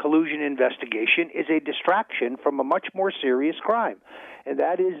Russian collusion investigation is a distraction from a much more serious crime. And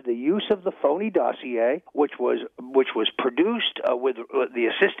that is the use of the phony dossier, which was produced with the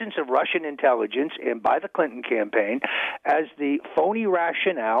assistance of Russian intelligence and by the Clinton campaign, as the phony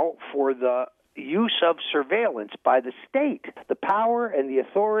rationale for the use of surveillance by the state, the power and the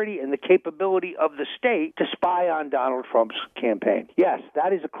authority and the capability of the state to spy on Donald Trump's campaign. Yes,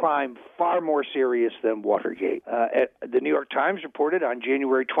 that is a crime far more serious than Watergate. The New York Times reported on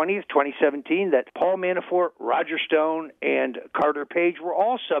January 20th, 2017, that Paul Manafort, Roger Stone, and Carter Page were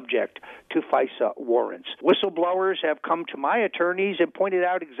all subject to FISA warrants. Whistleblowers have come to my attorneys and pointed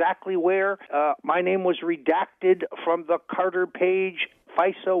out exactly where my name was redacted from the Carter Page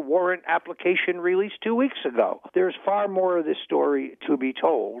FISA warrant application released 2 weeks ago. There's far more of this story to be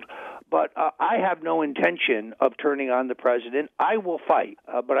told, But I have no intention of turning on the president. I will fight,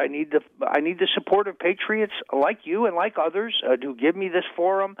 but I need the support of patriots like you and like others to give me this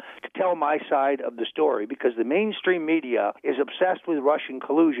forum to tell my side of the story, because the mainstream media is obsessed with Russian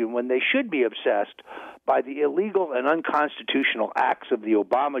collusion when they should be obsessed by the illegal and unconstitutional acts of the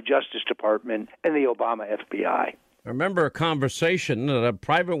Obama Justice Department and the Obama FBI. I remember a conversation, a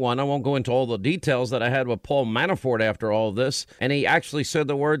private one, I won't go into all the details, that I had with Paul Manafort after all of this, and he actually said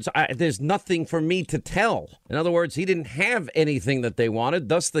the words, there's nothing for me to tell. In other words, he didn't have anything that they wanted,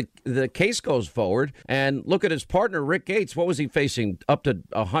 thus the case goes forward. And look at his partner, Rick Gates. What was he facing? Up to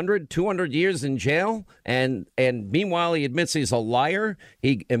 100, 200 years in jail? And meanwhile, he admits he's a liar,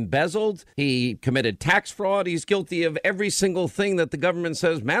 he embezzled, he committed tax fraud, he's guilty of every single thing that the government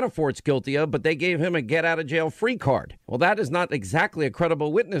says Manafort's guilty of, but they gave him a get-out-of-jail-free card. Well, that is not exactly a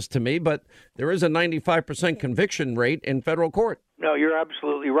credible witness to me, but there is a 95% conviction rate in federal court. No, you're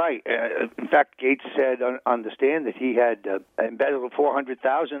absolutely right. In fact, Gates said on the stand that he had embezzled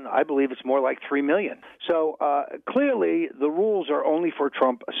 $400,000. I believe it's more like $3 million. So clearly, the rules are only for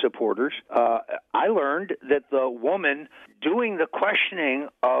Trump supporters. I learned that the woman doing the questioning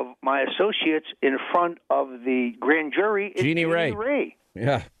of my associates in front of the grand jury is Jeannie Ray.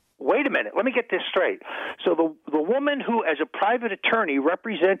 Yeah. Wait a minute. Let me get this straight. So the woman who, as a private attorney,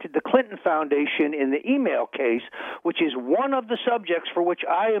 represented the Clinton Foundation in the email case, which is one of the subjects for which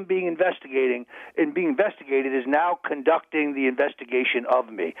I am being investigated, is now conducting the investigation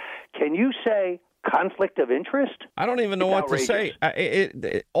of me. Can you say conflict of interest? I don't even know what to say.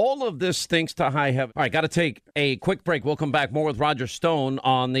 All of this stinks to high heaven. All right, got to take a quick break. We'll come back more with Roger Stone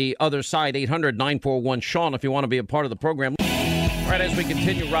on the other side. 800-941-SEAN if you want to be a part of the program. All right, as we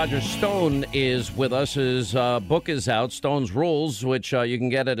continue, Roger Stone is with us. His book is out, Stone's Rules, which you can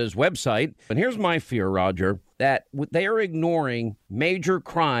get at his website. And here's my fear, Roger, that they are ignoring major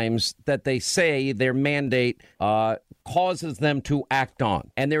crimes that they say their mandate causes them to act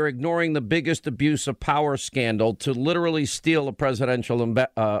on. And they're ignoring the biggest abuse of power scandal to literally steal a presidential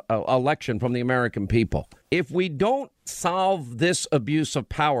election from the American people. If we don't solve this abuse of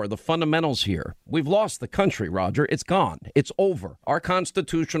power, the fundamentals here, we've lost the country, Roger. It's gone. It's over. Our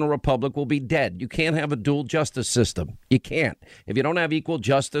constitutional republic will be dead. You can't have a dual justice system. You can't. If you don't have equal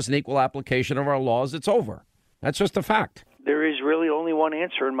justice and equal application of our laws, it's over. That's just a fact. There is really only one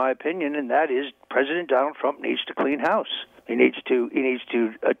answer, in my opinion, and that is President Donald Trump needs to clean house. He needs to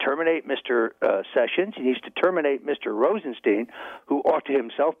terminate Mr. Sessions. He needs to terminate Mr. Rosenstein, who ought to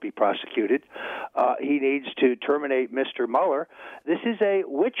himself be prosecuted. He needs to terminate Mr. Mueller. This is a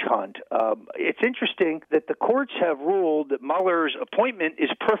witch hunt. It's interesting that the courts have ruled that Mueller's appointment is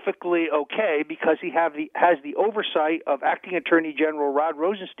perfectly okay because he has the oversight of Acting Attorney General Rod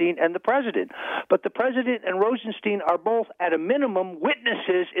Rosenstein and the president. But the president and Rosenstein are both, at a minimum,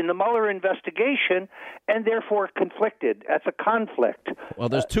 witnesses in the Mueller investigation and therefore conflicted. That's a conflict. Well,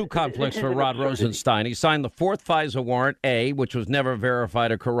 there's two conflicts for Rod Rosenstein. He signed the fourth FISA warrant, A, which was never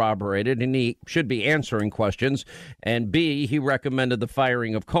verified or corroborated, and he should be answering questions. And B, he recommended the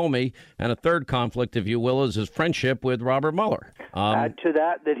firing of Comey. And a third conflict, if you will, is his friendship with Robert Mueller. Add to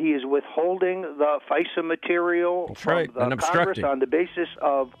that he is withholding the FISA material from the Congress on the basis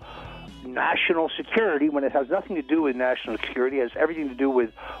of national security, when it has nothing to do with national security. It has everything to do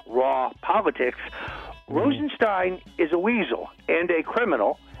with raw politics. Rosenstein is a weasel and a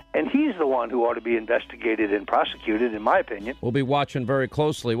criminal, and he's the one who ought to be investigated and prosecuted, in my opinion. We'll be watching very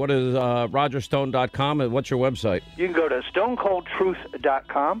closely. What is RogerStone.com, and what's your website? You can go to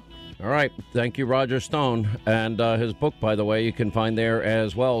StoneColdTruth.com. All right. Thank you, Roger Stone. And his book, by the way, you can find there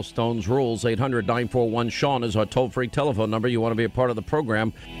as well, Stone's Rules. 800-941-SEAN is our toll-free telephone number. You want to be a part of the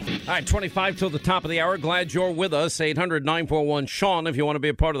program. All right, 25 till the top of the hour. Glad you're with us. 800-941-SEAN if you want to be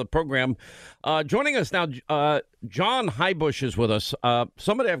a part of the program. Joining us now, John Heybusch is with us.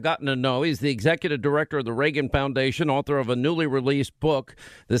 Somebody I've gotten to know. He's the executive director of the Reagan Foundation, author of a newly released book,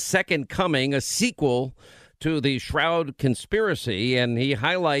 The Second Coming, a sequel to the Shroud Conspiracy, and he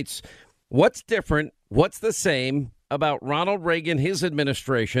highlights what's different, what's the same about Ronald Reagan, his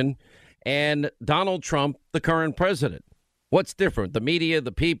administration, and Donald Trump, the current president. What's different? The media,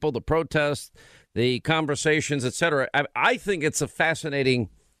 the people, the protests, the conversations, etc. I think it's a fascinating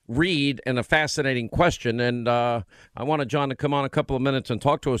read and a fascinating question, and I wanted John to come on a couple of minutes and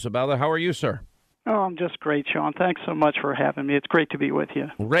talk to us about it. How are you, sir? Oh, I'm just great, Sean. Thanks so much for having me. It's great to be with you.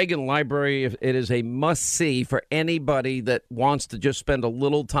 Reagan Library, it is a must-see for anybody that wants to just spend a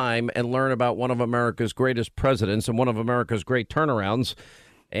little time and learn about one of America's greatest presidents and one of America's great turnarounds.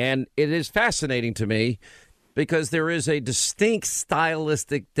 And it is fascinating to me because there is a distinct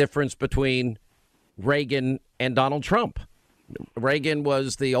stylistic difference between Reagan and Donald Trump. Reagan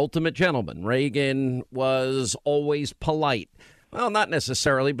was the ultimate gentleman. Reagan was always polite. Well, not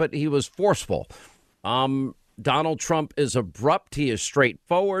necessarily, but he was forceful. Donald Trump is abrupt. He is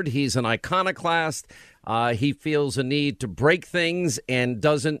straightforward. He's an iconoclast. He feels a need to break things and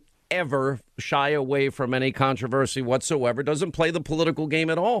doesn't ever shy away from any controversy whatsoever, doesn't play the political game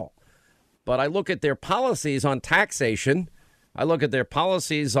at all. But I look at their policies on taxation. I look at their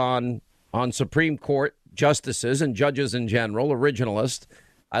policies on Supreme Court justices and judges in general, originalists.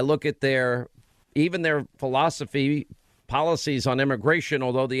 I look at their philosophy, policies on immigration,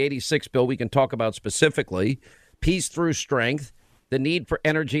 although the 86 bill we can talk about specifically, peace through strength, the need for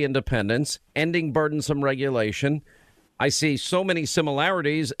energy independence, ending burdensome regulation. I see so many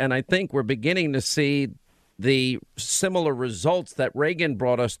similarities, and I think we're beginning to see the similar results that Reagan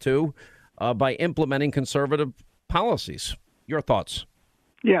brought us to by implementing conservative policies. Your thoughts?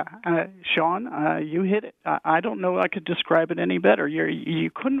 Yeah, Sean, you hit it. I don't know I could describe it any better. You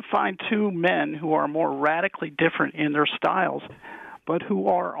couldn't find two men who are more radically different in their styles, but who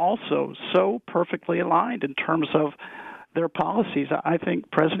are also so perfectly aligned in terms of their policies. I think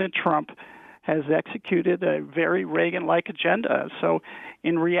President Trump has executed a very Reagan-like agenda. So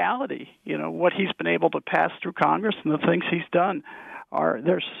in reality, what he's been able to pass through Congress and the things he's done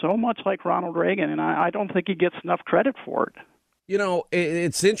they're so much like Ronald Reagan, and I don't think he gets enough credit for it.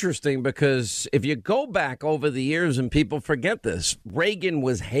 It's interesting because if you go back over the years and people forget this, Reagan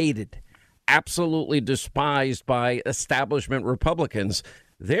was hated, absolutely despised by establishment Republicans.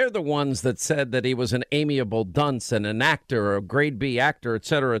 They're the ones that said that he was an amiable dunce and an actor, a grade B actor, et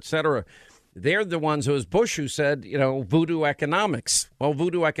cetera, et cetera. They're the ones, it was Bush who said, voodoo economics. Well,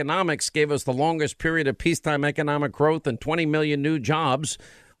 voodoo economics gave us the longest period of peacetime economic growth and 20 million new jobs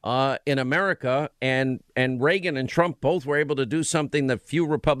in America, and Reagan and Trump both were able to do something that few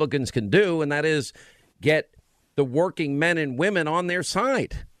Republicans can do, and that is get the working men and women on their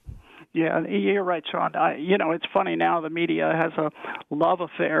side. Yeah, you're right, Sean. It's funny now the media has a love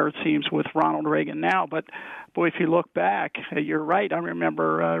affair, it seems, with Ronald Reagan now. But, boy, if you look back, you're right. I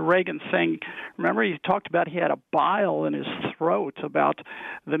remember Reagan saying, he talked about he had a bile in his throat about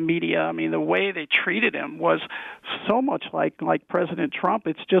the media. I mean, the way they treated him was so much like President Trump.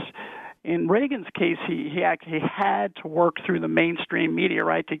 It's just, in Reagan's case, he actually had to work through the mainstream media,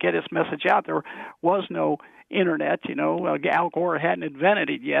 right, to get his message out. There was no internet, Al Gore hadn't invented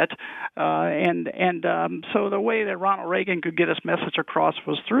it yet, so the way that Ronald Reagan could get his message across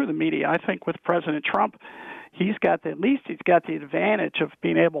was through the media. I think with President Trump, he's got the advantage of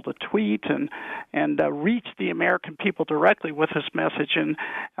being able to tweet and reach the American people directly with his message.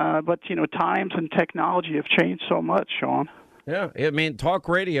 But times and technology have changed so much, Sean. Yeah, talk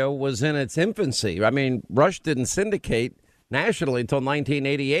radio was in its infancy. Rush didn't syndicate nationally until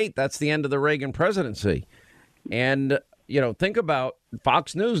 1988. That's the end of the Reagan presidency. And, think about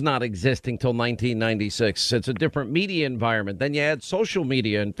Fox News not existing till 1996. It's a different media environment. Then you add social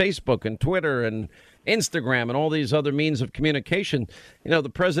media and Facebook and Twitter and Instagram and all these other means of communication.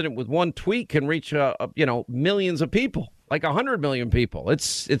 The president with one tweet can reach, millions of people, like 100 million people.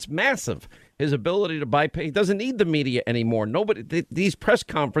 It's massive. His ability to bypass, he doesn't need the media anymore. These press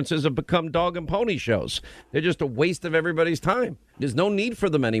conferences have become dog and pony shows. They're just a waste of everybody's time. There's no need for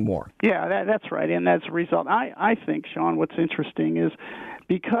them anymore. Yeah, that's right. And as a result, I think, Sean, what's interesting is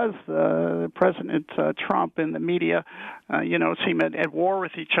because President Trump and the media, seem at war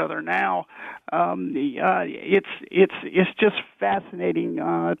with each other now. It's just fascinating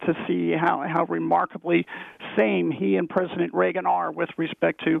to see how remarkably same he and President Reagan are with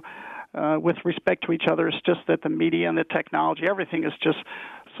respect to each other. It's just that the media and the technology, everything is just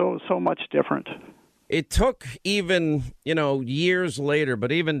so much different. It took even, years later,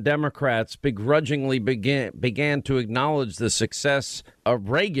 but even Democrats begrudgingly began to acknowledge the success of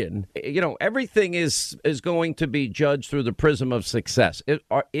Reagan. Everything is going to be judged through the prism of success.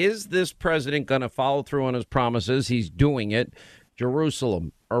 Is this president going to follow through on his promises? He's doing it.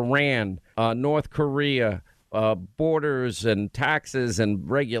 Jerusalem, Iran, North Korea, borders and taxes and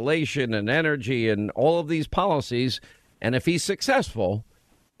regulation and energy and all of these policies. And if he's successful,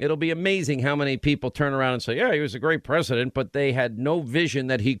 it'll be amazing how many people turn around and say, yeah, he was a great president, but they had no vision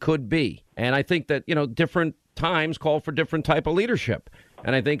that he could be. And I think that, different times call for different type of leadership.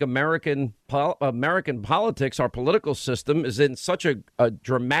 And I think American politics, our political system, is in such a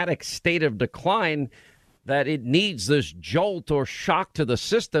dramatic state of decline that it needs this jolt or shock to the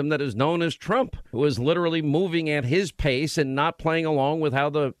system that is known as Trump, who is literally moving at his pace and not playing along with how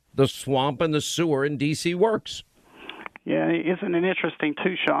the swamp and the sewer in D.C. works. Yeah, isn't it interesting,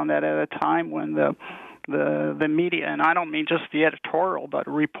 too, Sean, that at a time when the the media, and I don't mean just the editorial, but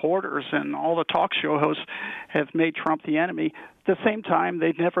reporters and all the talk show hosts have made Trump the enemy. At the same time,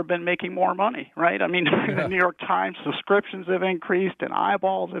 they've never been making more money, right? I mean, the New York Times subscriptions have increased and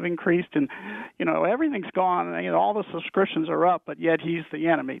eyeballs have increased, and, everything's gone. All the subscriptions are up, but yet he's the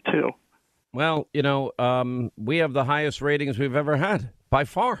enemy, too. Well, we have the highest ratings we've ever had, by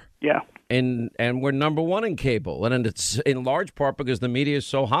far. Yeah. And we're number one in cable. And it's in large part because the media is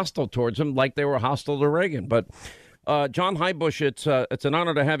so hostile towards him, like they were hostile to Reagan. But John Heubusch, it's an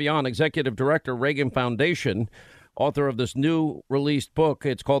honor to have you on, Executive Director, Reagan Foundation, author of this new released book.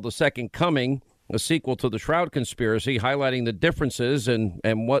 It's called The Second Coming, a sequel to the Shroud Conspiracy, highlighting the differences and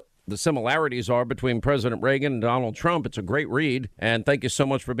what the similarities are between President Reagan and Donald Trump. It's a great read, and thank you so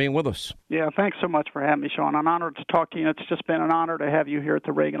much for being with us. Yeah, thanks so much for having me, Sean. I'm honored to talk to you. It's just been an honor to have you here at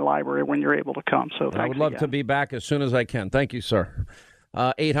the Reagan Library when you're able to come. So thanks. I would love again. to be back as soon as I can. Thank you, sir.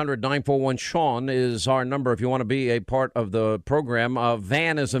 800-941-SEAN is our number if you want to be a part of the program.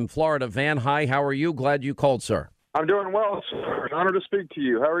 Van is in Florida. Van, hi, how are you? Glad you called, sir. I'm doing well, sir. An honor to speak to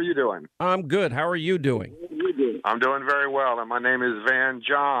you. How are you doing? I'm good. How are you doing? I'm doing very well, and my name is Van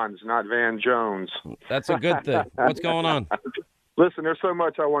Johns, not Van Jones. That's a good thing. What's going on? Listen, there's so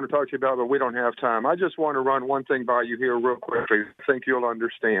much I want to talk to you about, but we don't have time. I just want to run one thing by you here real quickly. I think you'll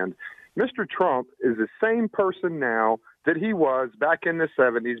understand. Mr. Trump is the same person now that he was back in the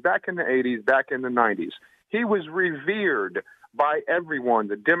 70s, back in the 80s, back in the 90s. He was revered by everyone,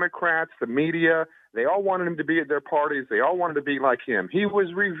 the Democrats, the media. They all wanted him to be at their parties. They all wanted to be like him. He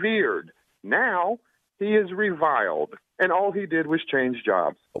was revered. Now he is reviled, and all he did was change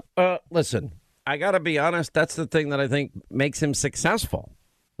jobs. Listen, I got to be honest. That's the thing that I think makes him successful.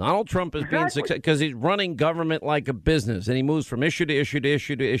 Donald Trump is being successful because he's running government like a business, and he moves from issue to issue to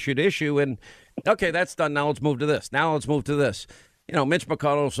issue to issue to issue. And, okay, that's done. Now let's move to this. Now let's move to this. Mitch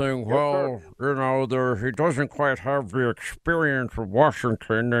McConnell saying, he doesn't quite have the experience of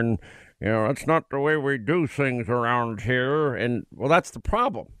Washington, and, that's not the way we do things around here. And, well, that's the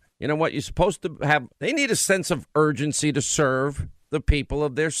problem. You know what? You're supposed to have, they need a sense of urgency to serve the people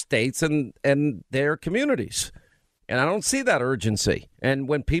of their states and their communities. And I don't see that urgency. And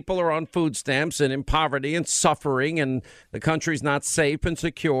when people are on food stamps and in poverty and suffering and the country's not safe and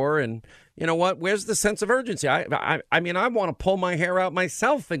secure, and you know what? Where's the sense of urgency? I mean, I want to pull my hair out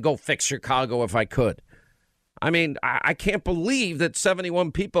myself and go fix Chicago if I could. I mean, I can't believe that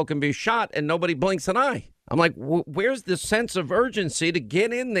 71 people can be shot and nobody blinks an eye. I'm like, where's the sense of urgency to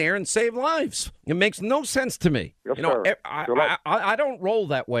get in there and save lives? It makes no sense to me. Yes, sir. I don't roll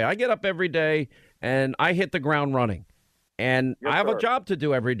that way. I get up every day and I hit the ground running. And yes, I have sir. a job to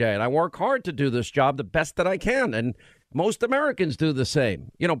do every day, and I work hard to do this job the best that I can. And most Americans do the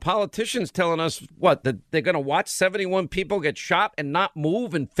same. Politicians telling us, that they're going to watch 71 people get shot and not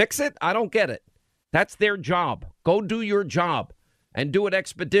move and fix it? I don't get it. That's their job. Go do your job and do it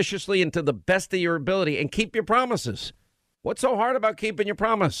expeditiously and to the best of your ability and keep your promises. What's so hard about keeping your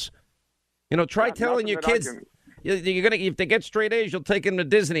promise? Try telling your kids you're gonna, if they get straight A's, you'll take them to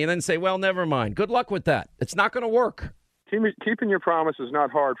Disney and then say, well, never mind. Good luck with that. It's not going to work. Keeping your promise is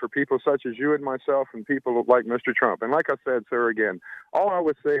not hard for people such as you and myself and people like Mr. Trump. And like I said, sir, again, all I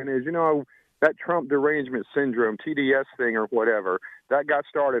was saying is, that Trump derangement syndrome, TDS thing or whatever, that got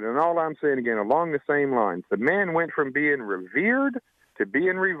started. And all I'm saying, again, along the same lines, the man went from being revered to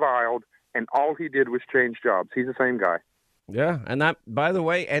being reviled, and all he did was change jobs. He's the same guy. Yeah, and that, by the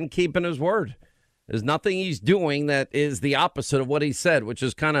way, and keeping his word. There's nothing he's doing that is the opposite of what he said, which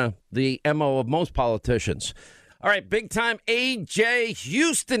is kind of the MO of most politicians. All right, big time. AJ,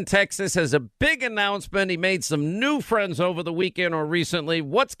 Houston, Texas, has a big announcement. He made some new friends over the weekend or recently.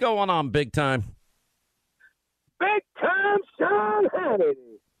 What's going on, big time? Big time, Sean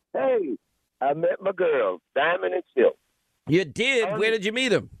Hannity. Hey, I met my girl, Diamond and Silk. You did? Where did you meet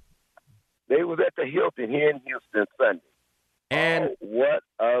them? They was at the Hilton here in Houston Sunday. And what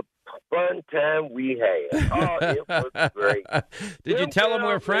a fun time we had. Oh, it was great. Did you tell them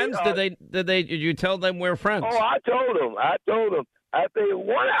we're friends? Did you tell them we're friends? Oh, I told them. I said,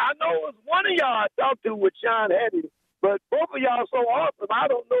 I know it was one of y'all I talked to with Sean Hannity, but both of y'all so awesome, I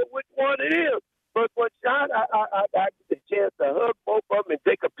don't know which one it is. But when Sean, I got the chance to hug both of them and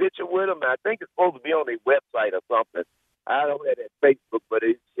take a picture with them. I think it's supposed to be on their website or something. I don't have that Facebook, but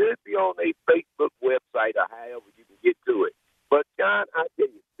it should be on their Facebook website or however you can get to it. But, John, I tell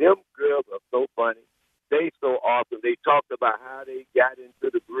you, them girls are so funny. They so awesome. They talked about how they got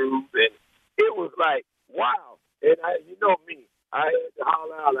into the groove, and it was like, wow. And you know me, I had to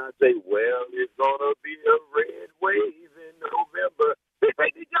holler out. I say, well, it's going to be a red wave in November. They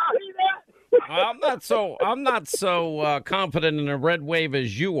say, did y'all hear that? I'm not so confident in a red wave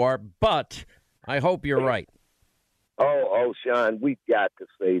as you are, but I hope you're right. Oh, Sean, we got to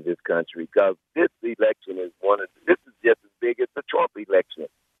save this country because this election is this is just as big as the Trump election.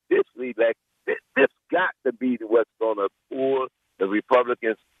 This got to be what's going to pull the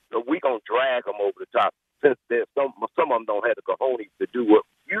Republicans. We're going to drag them over the top since there's some of them don't have the cojones to do what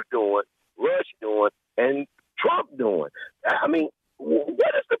you doing, Rush doing, and Trump doing. I mean,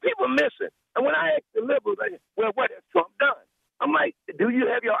 what is the people missing? And when I ask the liberals, well, what has Trump done? I'm like, do you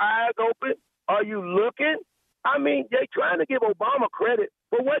have your eyes open? Are you looking? I mean, they're trying to give Obama credit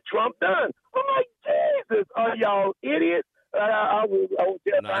for what Trump done. I'm like, Jesus, are y'all idiots? No,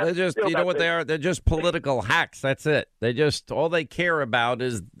 they're just, you know what they are? They're just political hacks. That's it. All they care about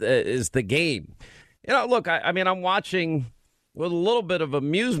is the game. You know, look, I mean, I'm watching with a little bit of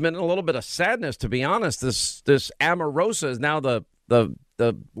amusement and a little bit of sadness, to be honest. This Omarosa is now the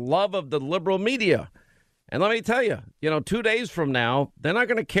love of the liberal media. And let me tell you, 2 days from now, they're not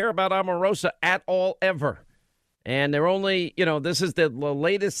going to care about Omarosa at all, ever. And they're only, this is the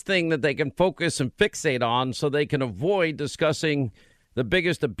latest thing that they can focus and fixate on so they can avoid discussing the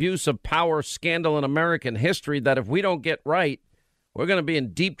biggest abuse of power scandal in American history that if we don't get right, we're going to be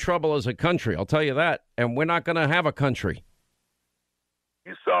in deep trouble as a country. I'll tell you that. And we're not going to have a country.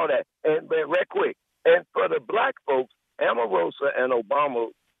 You saw that. And real quick, and for the black folks, Omarosa and Obama,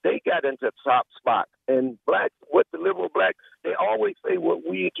 they got into the top spot. And blacks, with the liberal blacks, they always say what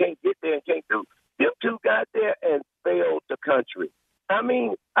we can't get there and can't do. Them two got there and failed the country. I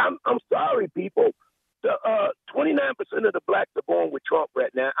mean, I'm sorry, people. The 29% of the blacks are born with Trump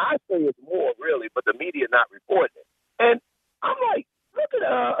right now. I say it's more, really, but the media not reporting it. And I'm like, look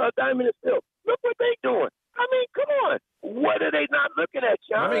at Diamond and Silk. Look what they doing. I mean, come on. What are they not looking at,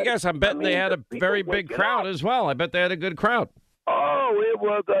 John? Let me guess. I'm betting they had a very big crowd as well. I bet they had a good crowd. Oh, it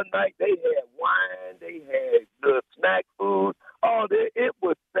was a night. They had wine. They had the snack food. Oh, it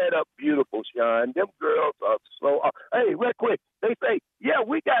was set up beautiful, Sean. Them girls are so. Hey, real quick, they say, yeah,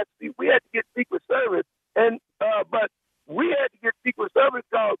 we had to get Secret Service, and but we had to get Secret Service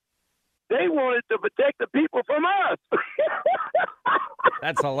because they wanted to protect the people from us.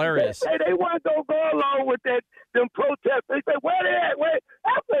 That's hilarious. They want to go along with them protests. They say, where they at? Where?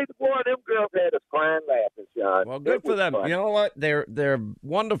 I played the boy. Them girls had us crying, laughing, Sean. Well, good for them. Fun. You know what? They're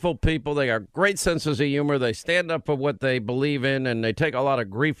wonderful people. They got great senses of humor. They stand up for what they believe in, and they take a lot of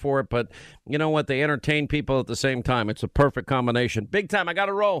grief for it. But you know what? They entertain people at the same time. It's a perfect combination. Big time. I got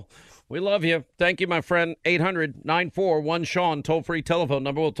to roll. We love you. Thank you, my friend. 800-941-SEAN, toll-free telephone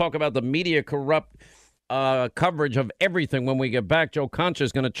number. We'll talk about the media corrupt coverage of everything when we get back. Joe Concha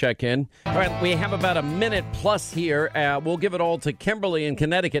is going to check in. All right, we have about a minute plus here. We'll give it all to Kimberly in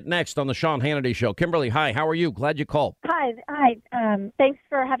Connecticut next on the Sean Hannity Show. Kimberly, hi. How are you? Glad you called. Hi. Thanks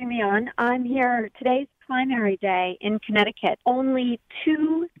for having me on. I'm here. Today's primary day in Connecticut. Only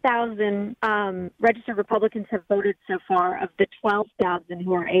 2,000 registered Republicans have voted so far of the 12,000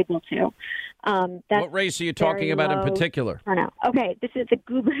 who are able to. What race are you talking about in particular? Okay, this is the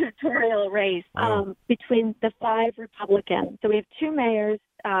gubernatorial race between the 5 Republicans. So we have 2 mayors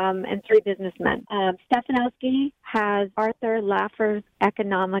and 3 businessmen. Stefanowski has Arthur Laffer's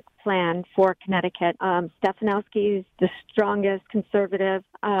economic plan for Connecticut. Stefanowski is the strongest conservative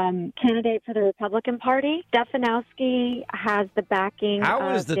candidate for the Republican Party. Stefanowski has the backing How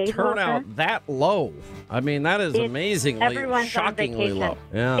of is the Dave turnout Walker. that low? I mean, that is amazingly, shockingly low.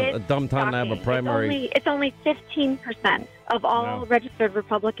 Yeah, a dumb time to have a primary. It's only 15% of all registered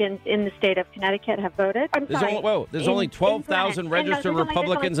Republicans in the state of Connecticut have voted. There's only 12,000 registered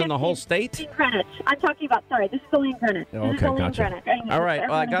Republicans in the whole state? In Greenwich. I'm talking about, this is only in Greenwich. Okay, gotcha. All right,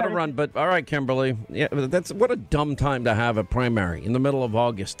 well, I got to run, but all right, Kimberly. Yeah, what a dumb time to have a primary in the middle of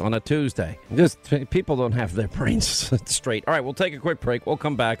August on a Tuesday. Just people don't have their brains straight. All right, we'll take a quick break. We'll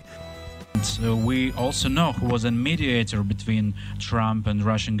come back. We also know who was a mediator between Trump and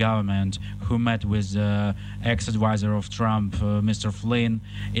Russian government, who met with ex-advisor of Trump, Mr. Flynn.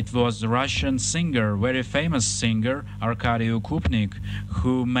 It was the Russian singer, very famous singer, Arkady Ukupnik,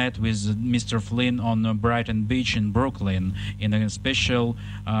 who met with Mr. Flynn on Brighton Beach in Brooklyn in a special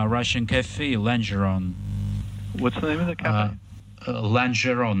Russian cafe, Langeron. What's the name of the cafe?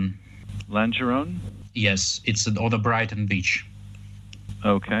 Langeron. Langeron? Yes, it's on the Brighton Beach.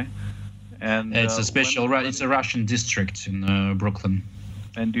 Okay. And it's a special. It's a Russian district in Brooklyn.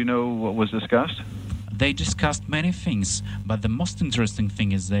 And do you know what was discussed? They discussed many things, but the most interesting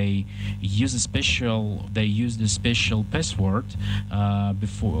thing is they used a special password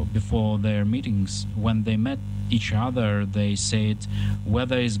before their meetings. When they met each other, they said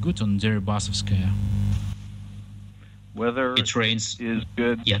weather is good on Deribasovskaya. Weather it rains is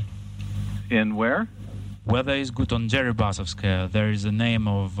good. Yeah. In where? Weather is good on Deribasovskaya. There is a name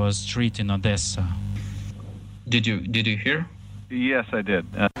of a street in Odessa. Did you hear? Yes, I did.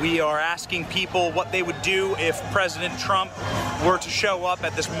 We are asking people what they would do if President Trump were to show up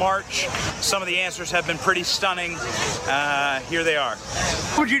at this march. Some of the answers have been pretty stunning. Here they are.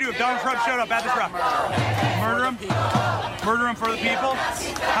 What would you do if Donald Trump showed up at this rally? Murder him? Murder him for the people?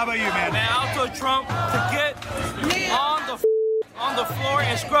 How about you, man? Man, I'll tell Trump to get on the floor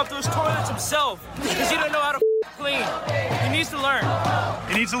and scrub those toilets himself, because he don't know how to clean. He needs to learn.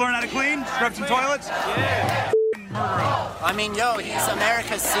 He needs to learn how to clean? Scrub some toilets? Yeah. Murder him. I mean, he's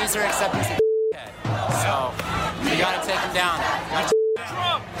America's Caesar, except he's a head. So, we gotta take him down.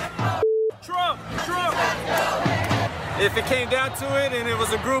 Trump! If it came down to it and it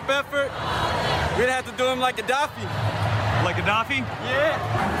was a group effort, we'd have to do him like Gaddafi. Like Gaddafi?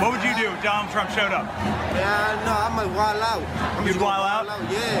 Yeah. What would you do if Donald Trump showed up? Yeah, no, I'm gonna wild out. You'd wild out?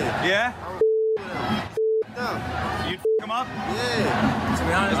 Yeah. Yeah? No. You'd him up? Yeah. To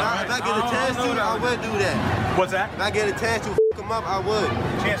be honest, if I get a chance to, I would do that. What's that? If I get a chance to him up, I would.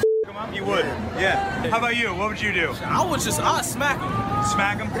 Chance to him up? You would? Yeah. How about you? What would you do? I'd smack him.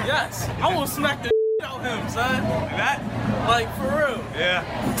 Smack him? Yes. I will smack the out of him, son. Like that? Like, for real. Yeah.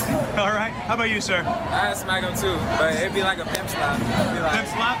 All right. How about you, sir? I'd smack him too, but it'd be like a pimp slap. Pimp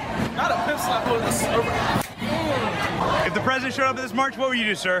slap? Not a pimp slap, but if the president showed up at this march, what would you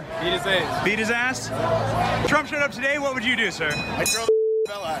do, sir? Beat his ass. Beat his ass? Trump showed up today, what would you do, sir? I'd throw a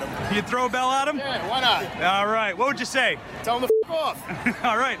bell at him. You'd throw a bell at him? Yeah, why not? All right. What would you say? Tell him to off.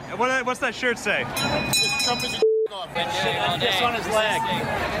 All right. What's that shirt say? Trump is off. I'd piss on his leg.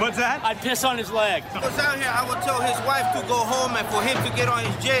 What's that? I'd piss on his leg. If he was out here, I would tell his wife to go home and for him to get on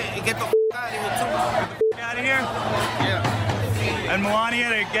his jet and get the out of here too. Get out of here? Yeah. And Melania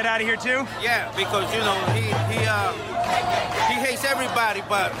to get out of here too? Yeah, because he hates everybody,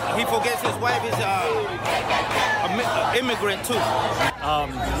 but he forgets his wife is an immigrant too.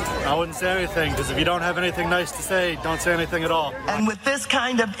 I wouldn't say anything, because if you don't have anything nice to say, don't say anything at all. And with this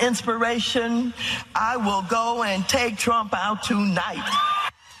kind of inspiration, I will go and take Trump out tonight.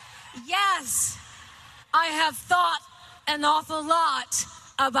 Yes, I have thought an awful lot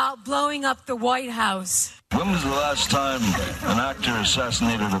about blowing up the White House. When was the last time an actor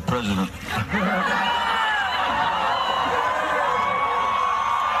assassinated a president?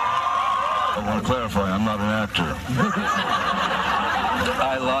 I want to clarify, I'm not an actor.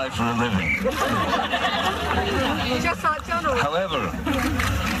 I lie for a living. However,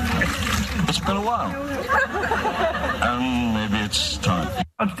 it's been a while. And maybe it's time.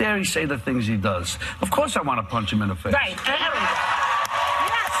 How dare he say the things he does? Of course I want to punch him in the face. Right.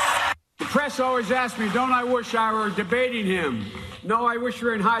 The press always asks me, don't I wish I were debating him? No, I wish we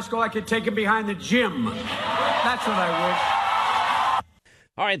were in high school. I could take him behind the gym. That's what I wish.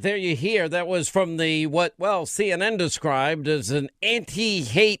 All right, there you hear. That was from the CNN described as an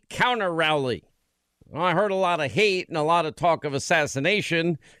anti-hate counter rally. Well, I heard a lot of hate and a lot of talk of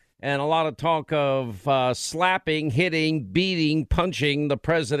assassination and a lot of talk of slapping, hitting, beating, punching the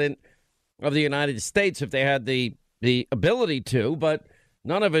president of the United States if they had the ability to, but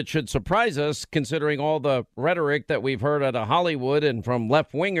none of it should surprise us, considering all the rhetoric that we've heard out of Hollywood and from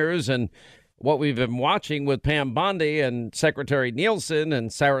left-wingers and what we've been watching with Pam Bondi and Secretary Nielsen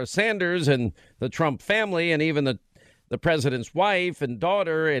and Sarah Sanders and the Trump family and even the president's wife and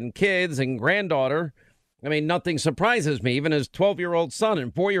daughter and kids and granddaughter. I mean, nothing surprises me, even his 12-year-old son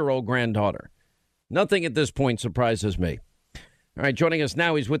and 4-year-old granddaughter. Nothing at this point surprises me. All right, joining us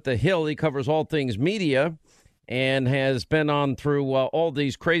now, he's with The Hill. He covers all things media and has been on through all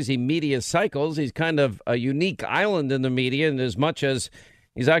these crazy media cycles. He's kind of a unique island in the media in as much as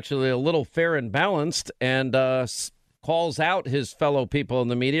he's actually a little fair and balanced and calls out his fellow people in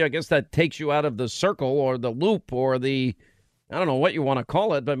the media. I guess that takes you out of the circle or the loop or the, I don't know what you want to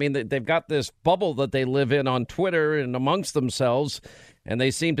call it, but I mean, they've got this bubble that they live in on Twitter and amongst themselves, and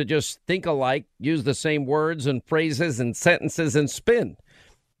they seem to just think alike, use the same words and phrases and sentences and spin.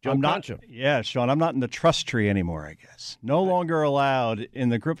 Joe Concha. Yeah, Sean, I'm not in the trust tree anymore, I guess. No longer allowed in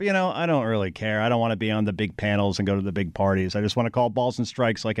the group. You know, I don't really care. I don't want to be on the big panels and go to the big parties. I just want to call balls and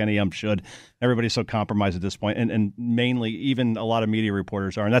strikes like any should. Everybody's so compromised at this point, and mainly even a lot of media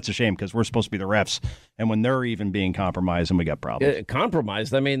reporters are, and that's a shame because we're supposed to be the refs, and when they're even being compromised, and we got problems.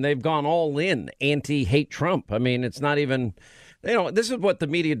 Compromised? I mean, they've gone all in anti-hate Trump. I mean, it's not even... You know, this is what the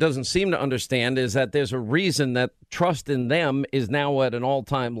media doesn't seem to understand, is that there's a reason that trust in them is now at an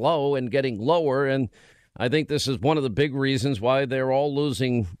all-time low and getting lower. And I think this is one of the big reasons why they're all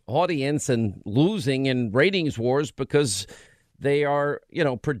losing audience and losing in ratings wars, because they are, you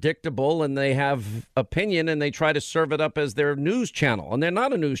know, predictable and they have opinion and they try to serve it up as their news channel. And they're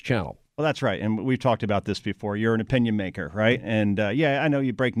not a news channel. Well, that's right. And we've talked about this before. You're an opinion maker, right? And I know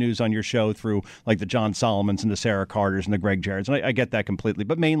you break news on your show through like the John Solomons and the Sarah Carters and the Greg Jarretts. And I get that completely.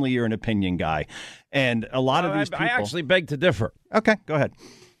 But mainly you're an opinion guy. And a lot of these people. I actually beg to differ. Okay, go ahead.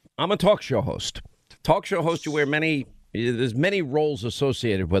 I'm a talk show host. Talk show host, you wear there's many roles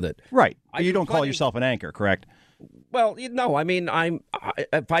associated with it. Right. You don't call yourself an anchor, correct? Well, no. I mean,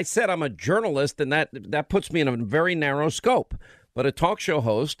 if I said I'm a journalist, then that puts me in a very narrow scope. But a talk show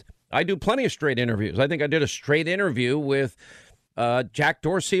host, I do plenty of straight interviews. I think I did a straight interview with Jack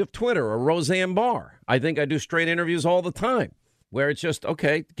Dorsey of Twitter or Roseanne Barr. I think I do straight interviews all the time, where it's just,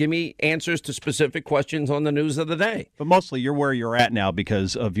 okay, give me answers to specific questions on the news of the day. But mostly you're where you're at now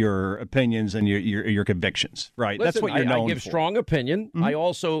because of your opinions and your convictions, right? Listen, that's what you're known I give for. strong opinion. Mm-hmm. I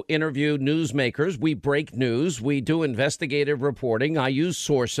also interview newsmakers. We break news. We do investigative reporting. I use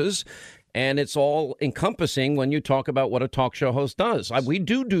sources. And it's all encompassing when you talk about what a talk show host does. We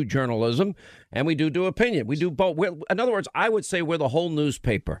do journalism, and we do opinion. We do both. In other words, I would say we're the whole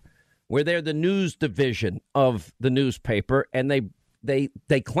newspaper. They're the news division of the newspaper, and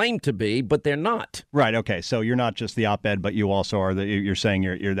they claim to be, but they're not. Right. Okay. So you're not just the op-ed, but you also are you're saying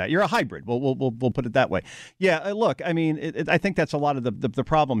you're that. You're a hybrid. We'll put it that way. Yeah. Look, I mean, I think that's a lot of the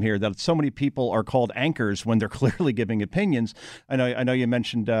problem here, that so many people are called anchors when they're clearly giving opinions. I know you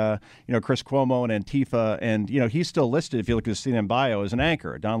mentioned Chris Cuomo and Antifa, and he's still listed, if you look at his CNN bio, as an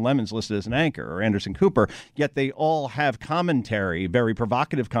anchor. Don Lemon's listed as an anchor, or Anderson Cooper. Yet they all have commentary, very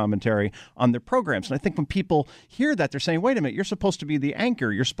provocative commentary on their programs. And I think when people hear that, they're saying, "Wait a minute, you're supposed to be the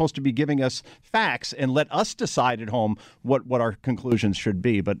anchor. You're supposed to be giving us facts and let us decide at home what our conclusions should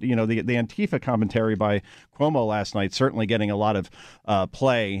be." But, the Antifa commentary by Cuomo last night certainly getting a lot of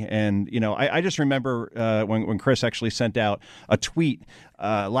play. And, I just remember when Chris actually sent out a tweet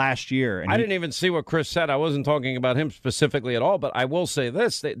last year. And I didn't even see what Chris said. I wasn't talking about him specifically at all. But I will say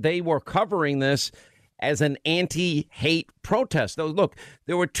this. They were covering this as an anti-hate protest. Look,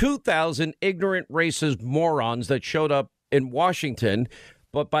 there were 2,000 ignorant, racist morons that showed up in Washington,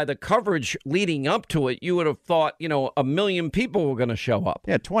 but by the coverage leading up to it, you would have thought, 1 million people were going to show up.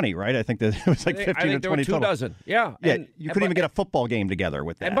 Yeah, 20, right? I think that it was like 15 I think or 20 there were 2 total. dozen. Yeah. Yeah, you couldn't even get a football game together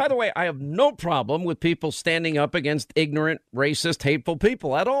with that. And by the way, I have no problem with people standing up against ignorant, racist, hateful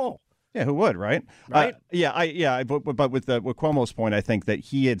people at all. Yeah, who would, right? Right. But with Cuomo's point, I think that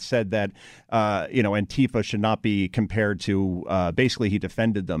he had said that Antifa should not be compared to. Basically, he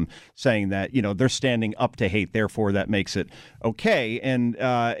defended them, saying that they're standing up to hate, therefore that makes it okay. And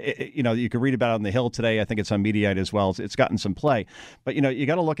you can read about it on the Hill today. I think it's on Mediaite as well. It's gotten some play, but you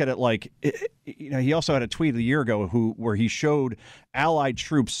got to look at it like he also had a tweet a year ago where he showed Allied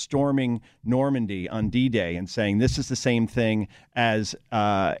troops storming Normandy on D-Day and saying this is the same thing as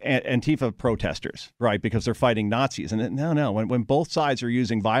Antifa protesters, right? Because they're fighting Nazis. And no, when both sides are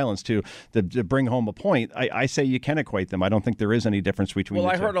using violence to bring home a point, I say you can equate them. I don't think there is any difference between the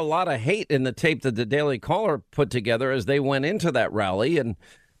two. I heard a lot of hate in the tape that the Daily Caller put together as they went into that rally,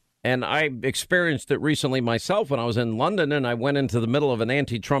 and I experienced it recently myself when I was in London, and I went into the middle of an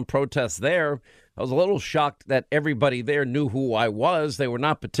anti-Trump protest there. I was a little shocked that everybody there knew who I was. They were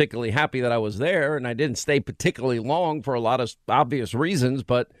not particularly happy that I was there, and I didn't stay particularly long for a lot of obvious reasons.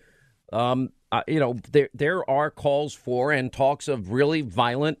 But, there are calls for and talks of really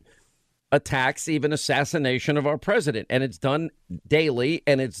violent attacks, even assassination of our president. And it's done daily,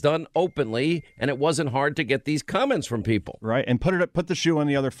 and it's done openly, and it wasn't hard to get these comments from people. Right, and put the shoe on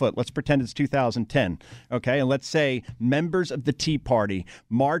the other foot. Let's pretend it's 2010, okay? And let's say members of the Tea Party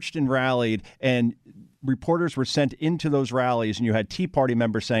marched and rallied, and reporters were sent into those rallies, and you had Tea Party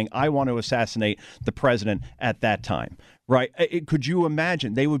members saying, I want to assassinate the president at that time. Right. Could you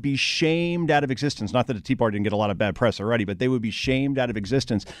imagine? They would be shamed out of existence. Not that the Tea Party didn't get a lot of bad press already, but they would be shamed out of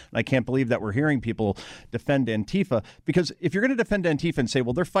existence. And I can't believe that we're hearing people defend Antifa, because if you're going to defend Antifa and say,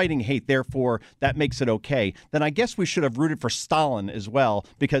 well, they're fighting hate, therefore that makes it okay, then I guess we should have rooted for Stalin as well,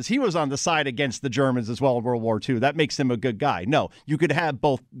 because he was on the side against the Germans as well in World War II. That makes him a good guy. No, you could have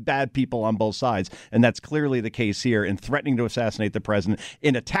both bad people on both sides. And that's clearly the case here in threatening to assassinate the president,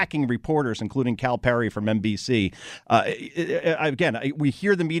 in attacking reporters, including Cal Perry from NBC. Again, we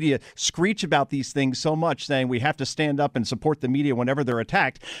hear the media screech about these things so much, saying we have to stand up and support the media whenever they're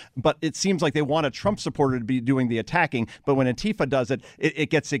attacked. But it seems like they want a Trump supporter to be doing the attacking. But when Antifa does it,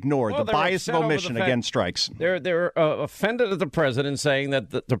 it gets ignored. Well, the bias of omission again strikes. They're offended at the president, saying that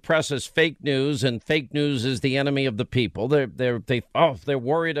the press is fake news and fake news is the enemy of the people. They're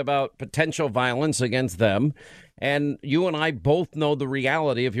worried about potential violence against them. And you and I both know the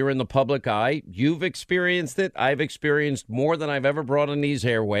reality. If you're in the public eye, you've experienced it. I've experienced more than I've ever brought on these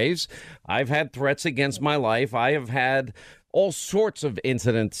airwaves. I've had threats against my life. I have had all sorts of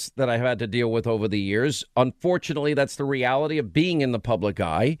incidents that I've had to deal with over the years. Unfortunately, that's the reality of being in the public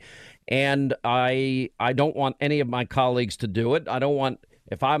eye. And I don't want any of my colleagues to do it. I don't want,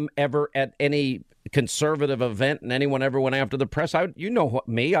 if I'm ever at any conservative event and anyone ever went after the press, you know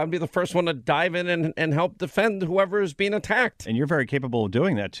me, I'd be the first one to dive in and help defend whoever is being attacked. And you're very capable of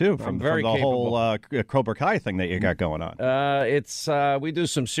doing that, too, from the whole Cobra Kai thing that you got going on. We do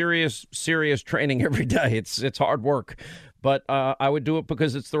some serious training every day. It's hard work. But I would do it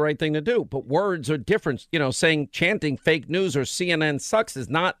because it's the right thing to do. But words are different. Chanting fake news or CNN sucks is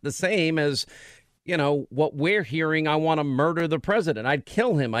not the same as, what we're hearing. I want to murder the president. I'd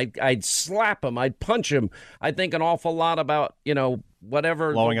kill him. I'd slap him. I'd punch him. I think an awful lot about,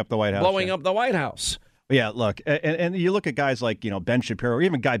 whatever. Blowing up the White House. Blowing up the White House. Yeah, look, and you look at guys like, Ben Shapiro or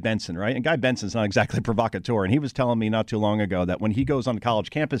even Guy Benson, right? And Guy Benson's not exactly provocateur. And he was telling me not too long ago that when he goes on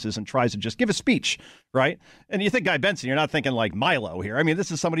college campuses and tries to just give a speech, right? And you think Guy Benson, you're not thinking like Milo here. I mean,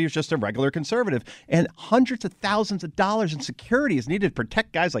 this is somebody who's just a regular conservative. And hundreds of thousands of dollars in security is needed to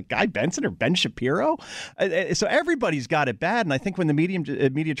protect guys like Guy Benson or Ben Shapiro. So everybody's got it bad. And I think when the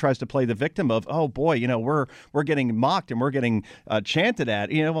media tries to play the victim of, oh, boy, we're getting mocked and we're getting chanted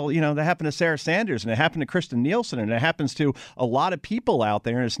at, that happened to Sarah Sanders and it happened to Kristen Nielsen, and it happens to a lot of people out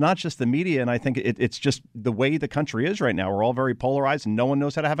there, and it's not just the media, and I think it's just the way the country is right now. We're all very polarized, and no one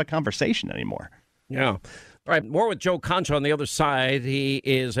knows how to have a conversation anymore. Yeah. All right, more with Joe Concha on the other side. He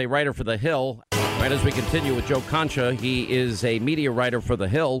is a writer for The Hill. Right as we continue with Joe Concha, he is a media writer for The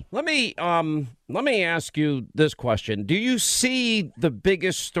Hill. Let me ask you this question. Do you see the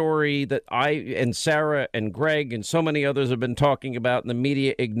biggest story that I and Sarah and Greg and so many others have been talking about and the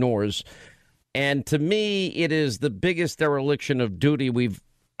media ignores? And to me, it is the biggest dereliction of duty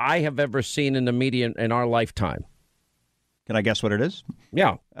I have ever seen in the media in our lifetime. Can I guess what it is?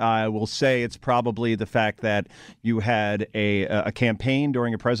 Yeah. I will say it's probably the fact that you had a campaign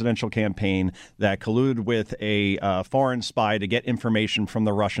during a presidential campaign that colluded with a foreign spy to get information from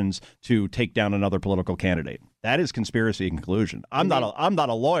the Russians to take down another political candidate. That is conspiracy in conclusion. I'm not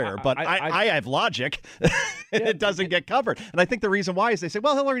a lawyer, but I have logic. It doesn't get covered. And I think the reason why is they say,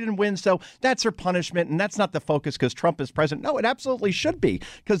 well, Hillary didn't win, so that's her punishment, and that's not the focus because Trump is president. No, it absolutely should be,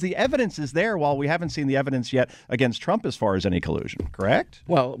 because the evidence is there while we haven't seen the evidence yet against Trump as far as any collusion, correct?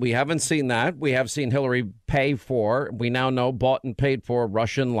 Well, we haven't seen that. We have seen Hillary pay for, we now know, bought and paid for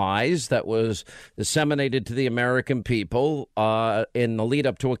Russian lies that was disseminated to the American people in the lead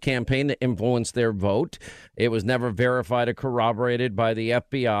up to a campaign to influence their vote. It was never verified or corroborated by the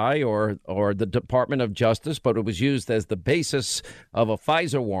FBI or the Department of Justice, but it was used as the basis of a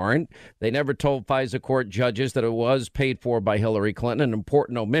FISA warrant. They never told FISA court judges that it was paid for by Hillary Clinton, an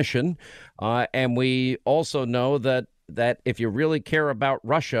important omission. And we also know that if you really care about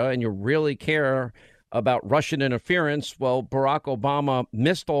Russia and you really care about Russian interference, well, Barack Obama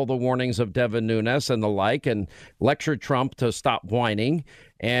missed all the warnings of Devin Nunes and the like and lectured Trump to stop whining.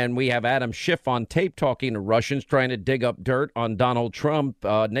 And we have Adam Schiff on tape talking to Russians, trying to dig up dirt on Donald Trump,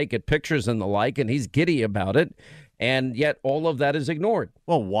 naked pictures and the like, and he's giddy about it. And yet all of that is ignored.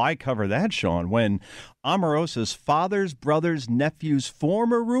 Well, why cover that, Sean, when Omarosa's father's brother's nephew's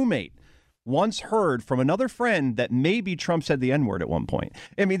former roommate once heard from another friend that maybe Trump said the N-word at one point?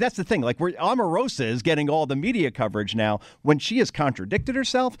 I mean, that's the thing. Like, where Omarosa is getting all the media coverage now when she has contradicted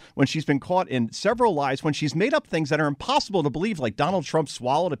herself, when she's been caught in several lies, when she's made up things that are impossible to believe, like Donald Trump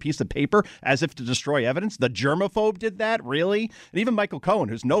swallowed a piece of paper as if to destroy evidence. The germaphobe did that, really? And even Michael Cohen,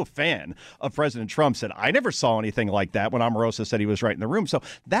 who's no fan of President Trump, said, I never saw anything like that when Omarosa said he was right in the room. So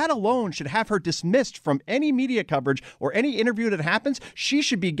that alone should have her dismissed from any media coverage or any interview that happens. She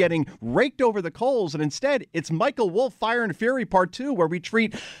should be getting raked over the coals, and instead it's Michael Wolff Fire and Fury Part 2, where we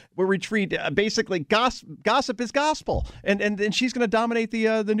treat basically gossip is gospel, and then she's going to dominate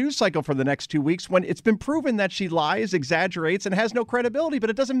the news cycle for the next 2 weeks when it's been proven that she lies, exaggerates, and has no credibility. But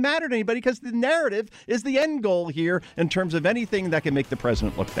it doesn't matter to anybody because the narrative is the end goal here in terms of anything that can make the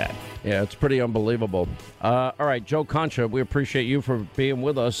president look bad. Yeah, it's pretty unbelievable. All right, Joe Concha, we appreciate you for being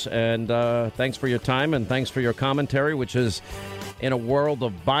with us, and thanks for your time and thanks for your commentary, which is in a world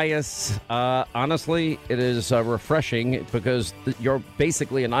of bias. Honestly, it is refreshing because you're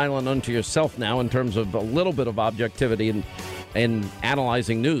basically an island unto yourself now in terms of a little bit of objectivity in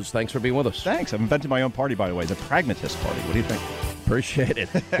analyzing news. Thanks for being with us. Thanks. I've invented my own party, by the way. It's a pragmatist party. What do you think? Appreciate it.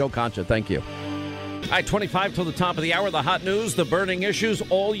 Joe Concha, thank you. All right, 25 till the top of the hour. The hot news, the burning issues,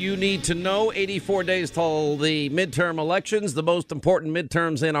 all you need to know. 84 days till the midterm elections, the most important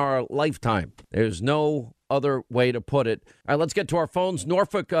midterms in our lifetime. There's no other way to put it. All right, let's get to our phones.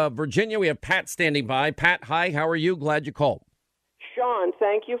 Norfolk, Virginia, we have Pat standing by. Pat, hi, how are you? Glad you called. Sean,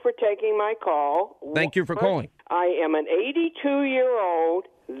 thank you for taking my call. Thank you for calling. I am an 82-year-old,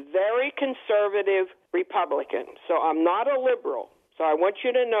 very conservative Republican, so I'm not a liberal. So I want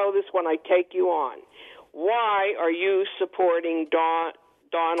you to know this when I take you on. Why are you supporting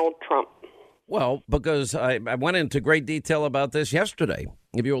Donald Trump? Well, because I went into great detail about this yesterday,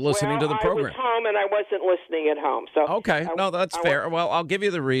 if you were listening to the program. I was home and I wasn't listening at home. So okay, that's fair. Well, I'll give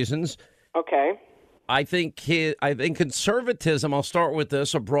you the reasons. Okay. I think conservatism, I'll start with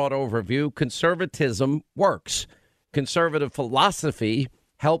this, a broad overview. Conservatism works. Conservative philosophy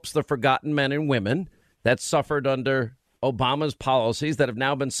helps the forgotten men and women that suffered under Obama's policies that have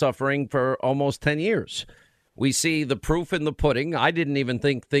now been suffering for almost 10 years. We see the proof in the pudding. I didn't even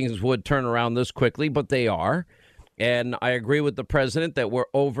think things would turn around this quickly, but they are. And I agree with the president that we're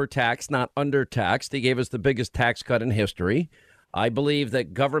overtaxed, not undertaxed. He gave us the biggest tax cut in history. I believe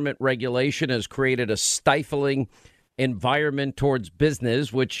that government regulation has created a stifling environment towards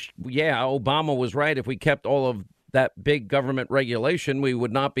business, which, Obama was right. If we kept all of that big government regulation, we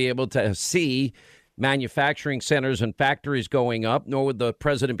would not be able to see manufacturing centers and factories going up, nor would the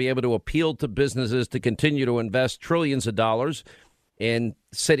president be able to appeal to businesses to continue to invest trillions of dollars in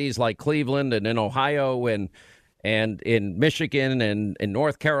cities like Cleveland and in Ohio and in Michigan and in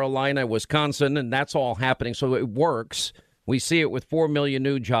North Carolina, Wisconsin, and that's all happening. So it works. We see it with 4 million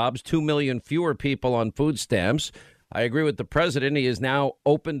new jobs, 2 million fewer people on food stamps. I agree with the president. He has now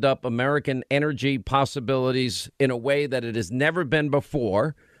opened up American energy possibilities in a way that it has never been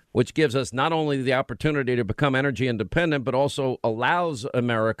before, which gives us not only the opportunity to become energy independent, but also allows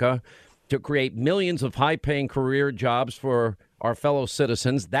America to create millions of high-paying career jobs for our fellow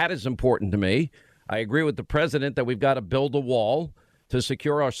citizens. That is important to me. I agree with the president that we've got to build a wall to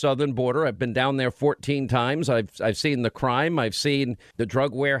secure our southern border. I've been down there 14 times. I've seen the crime. I've seen the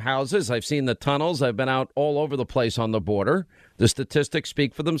drug warehouses. I've seen the tunnels. I've been out all over the place on the border. The statistics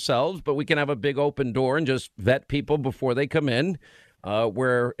speak for themselves, but we can have a big open door and just vet people before they come in.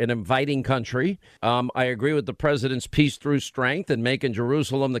 We're an inviting country. I agree with the president's peace through strength and making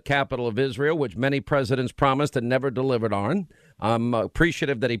Jerusalem the capital of Israel, which many presidents promised and never delivered on. I'm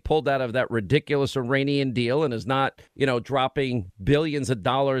appreciative that he pulled out of that ridiculous Iranian deal and is not, dropping billions of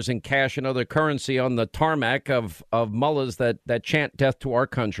dollars in cash and other currency on the tarmac of mullahs that chant death to our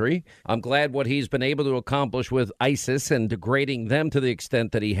country. I'm glad what he's been able to accomplish with ISIS and degrading them to the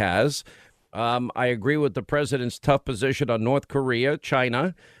extent that he has. I agree with the president's tough position on North Korea,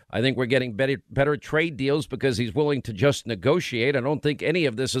 China. I think we're getting better trade deals because he's willing to just negotiate. I don't think any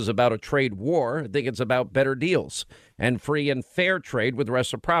of this is about a trade war. I think it's about better deals and free and fair trade with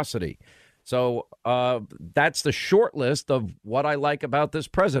reciprocity. So that's the short list of what I like about this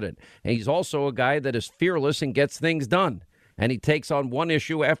president. And he's also a guy that is fearless and gets things done. And he takes on one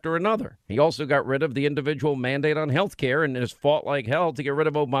issue after another. He also got rid of the individual mandate on health care and has fought like hell to get rid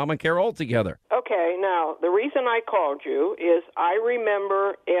of Obamacare altogether. Okay, now, the reason I called you is I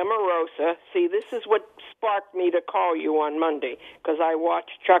remember Omarosa. See, this is what sparked me to call you on Monday, because I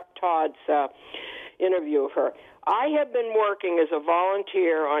watched Chuck Todd's interview of her. I have been working as a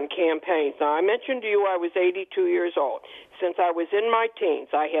volunteer on campaigns. Now, I mentioned to you I was 82 years old. Since I was in my teens,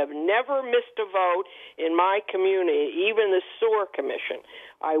 I have never missed a vote in my community, even the sewer commission.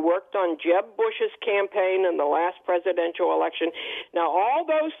 I worked on Jeb Bush's campaign in the last presidential election. Now, all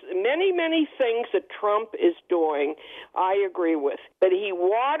those many, many things that Trump is doing, I agree with. But he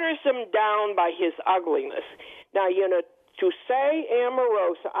waters them down by his ugliness. Now, to say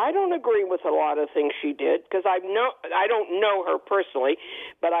Omarosa, I don't agree with a lot of things she did because I don't know her personally,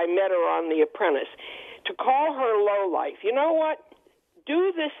 but I met her on The Apprentice. To call her lowlife, you know what?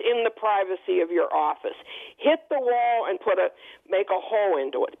 Do this in the privacy of your office. Hit the wall and make a hole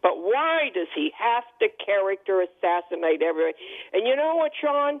into it. But why does he have to character assassinate everybody? And you know what,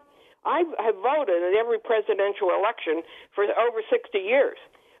 Sean? I have voted in every presidential election for over 60 years.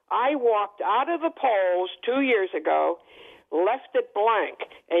 I walked out of the polls 2 years ago, left it blank.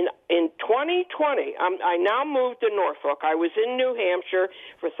 And in 2020, I now moved to Norfolk. I was in New Hampshire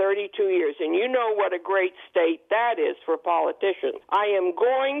for 32 years, and you know what a great state that is for politicians. I am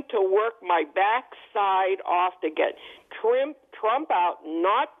going to work my backside off to get Trump out,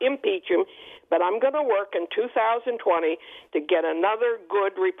 not impeach him, but I'm going to work in 2020 to get another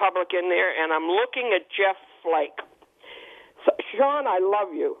good Republican there, and I'm looking at Jeff Flake. So, Sean, I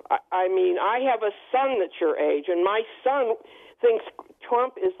love you. I mean, I have a son that's your age, and my son thinks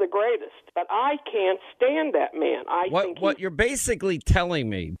Trump is the greatest, but I can't stand that man. What you're basically telling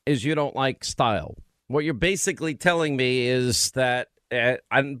me is you don't like style. What you're basically telling me is that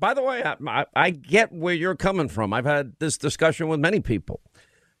And by the way, I get where you're coming from. I've had this discussion with many people.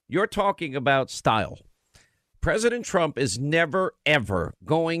 You're talking about style. President Trump is never, ever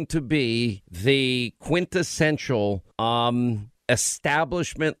going to be the quintessential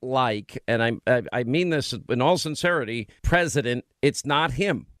establishment-like, and I mean this in all sincerity, president. It's not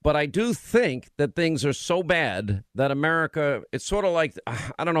him. But I do think that things are so bad that America, it's sort of like,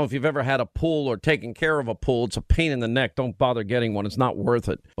 I don't know if you've ever had a pool or taken care of a pool. It's a pain in the neck. Don't bother getting one. It's not worth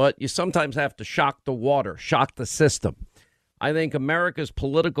it. But you sometimes have to shock the water, shock the system. I think America's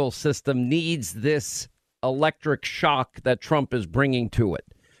political system needs this electric shock that Trump is bringing to it.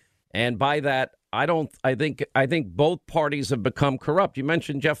 And by that, I think both parties have become corrupt. You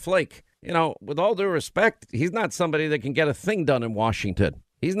mentioned Jeff Flake. You know, with all due respect, he's not somebody that can get a thing done in Washington.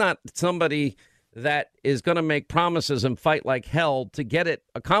 He's not somebody that is going to make promises and fight like hell to get it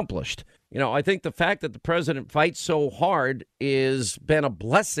accomplished. You know, I think the fact that the president fights so hard has been a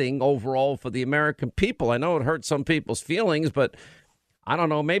blessing overall for the American people. I know it hurts some people's feelings, but I don't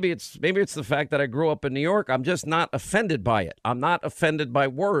know. Maybe it's the fact that I grew up in New York. I'm just not offended by it. I'm not offended by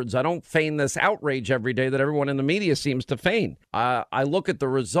words. I don't feign this outrage every day that everyone in the media seems to feign. I look at the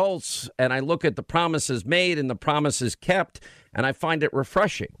results and I look at the promises made and the promises kept, and I find it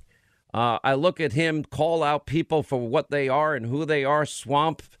refreshing. I look at him call out people for what they are and who they are,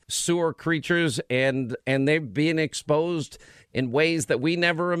 swamp, sewer creatures, and they're being exposed in ways that we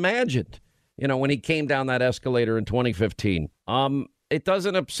never imagined. You know, when he came down that escalator in 2015. It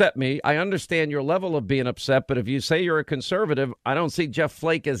doesn't upset me. I understand your level of being upset, but if you say you're a conservative, I don't see Jeff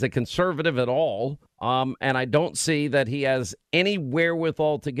Flake as a conservative at all. And I don't see that he has any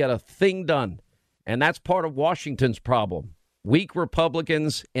wherewithal to get a thing done. And that's part of Washington's problem. Weak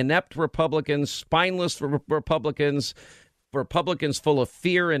Republicans, inept Republicans, spineless Republicans, Republicans full of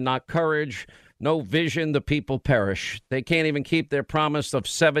fear and not courage. No vision, the people perish. They can't even keep their promise of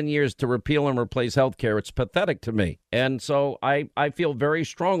 7 years to repeal and replace health care. It's pathetic to me. And so I feel very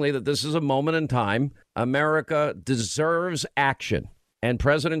strongly that this is a moment in time. America deserves action. And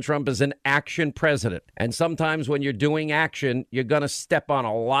President Trump is an action president. And sometimes when you're doing action, you're going to step on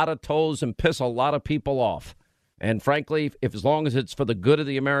a lot of toes and piss a lot of people off. And frankly, if as long as it's for the good of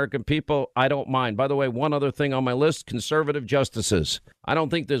the American people, I don't mind. By the way, one other thing on my list, conservative justices. I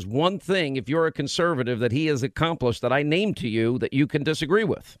don't think there's one thing, if you're a conservative, that he has accomplished that I named to you that you can disagree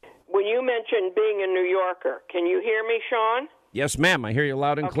with. When you mentioned being a New Yorker, can you hear me, Sean? Yes, ma'am. I hear you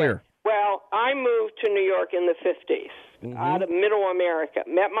loud and clear. Well, I moved to New York in the 50s, out of middle America.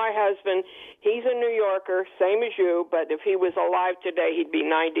 Met my husband. He's a New Yorker, same as you, but if he was alive today, he'd be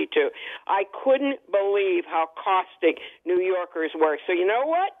 92. I couldn't believe how caustic New Yorkers were. So you know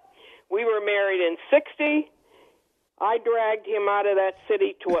what? We were married in 60. I dragged him out of that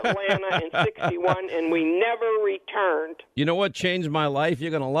city to Atlanta in 61, and we never returned. You know what changed my life?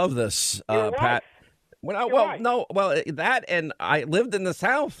 You're going to love this, Pat. That and I lived in the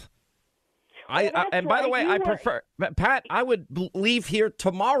South. And by the way, I prefer, Pat, I would leave here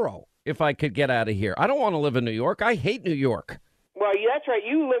tomorrow if I could get out of here. I don't want to live in New York. I hate New York. Well, that's right.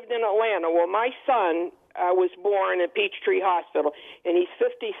 You lived in Atlanta. Well, my son was born at Peachtree Hospital, and he's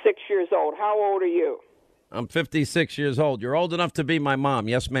 56 years old. How old are you? I'm 56 years old. You're old enough to be my mom.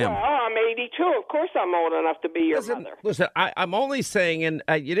 Yes, ma'am. Well, I'm 82. Of course I'm old enough to be your mother. Listen, I'm only saying, and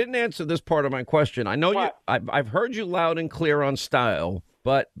you didn't answer this part of my question. I know I've heard you loud and clear on style.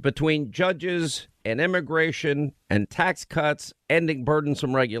 But between judges and immigration and tax cuts, ending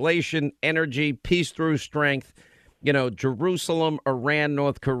burdensome regulation, energy, peace through strength, you know, Jerusalem, Iran,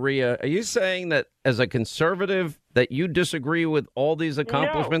 North Korea, are you saying that as a conservative that you disagree with all these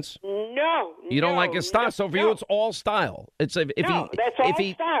accomplishments? No. You don't like his style. So for you, it's all style. That's all style.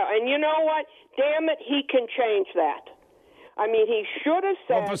 And you know what? Damn it, he can change that. I mean, he should have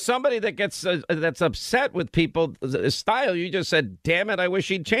said... Well, for somebody that gets that's upset with people, style, you just said, damn it, I wish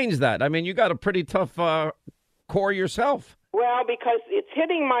he'd change that. I mean, you got a pretty tough core yourself. Well, because it's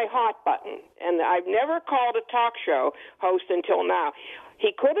hitting my hot button, and I've never called a talk show host until now.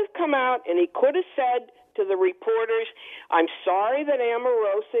 He could have come out and he could have said to the reporters, I'm sorry that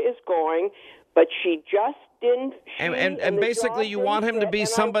Omarosa is going, but she just didn't... And basically you want him to be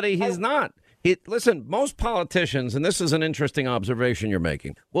somebody he's not. Listen, most politicians, and this is an interesting observation you're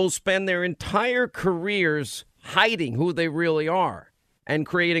making, will spend their entire careers hiding who they really are and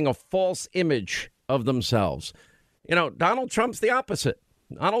creating a false image of themselves. You know, Donald Trump's the opposite.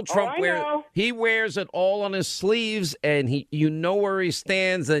 Donald Trump wears it all on his sleeves, and you know where he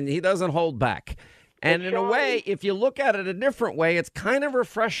stands, and he doesn't hold back. And in a way, if you look at it a different way, it's kind of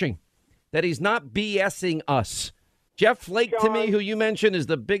refreshing that he's not BSing us. Jeff Flake, to me, who you mentioned, is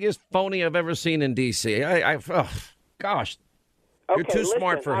the biggest phony I've ever seen in D.C. Gosh. You're too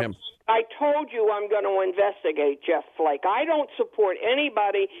smart for him. I told you I'm going to investigate Jeff Flake. I don't support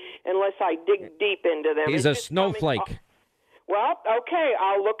anybody unless I dig deep into them. He's a snowflake. Well, okay,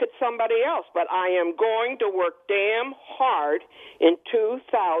 I'll look at somebody else, but I am going to work damn hard in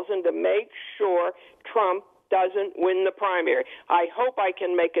 2000 to make sure Trump doesn't win the primary. I hope I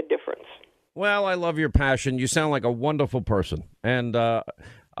can make a difference. Well, I love your passion. You sound like a wonderful person, and I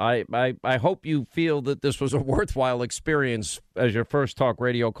hope you feel that this was a worthwhile experience as your first talk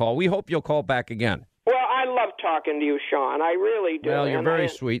radio call. We hope you'll call back again. Well, I love talking to you, Sean. I really do. Well, you're very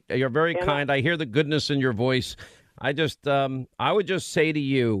sweet. You're very kind. I hear the goodness in your voice. I would just say to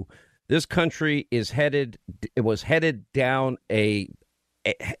you, this country was headed down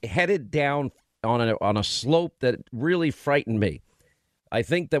on a slope that really frightened me. I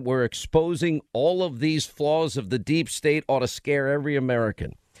think that we're exposing all of these flaws of the deep state ought to scare every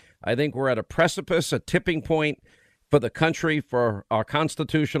American. I think we're at a precipice, a tipping point for the country, for our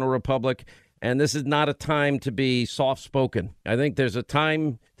constitutional republic, and this is not a time to be soft-spoken. I think there's a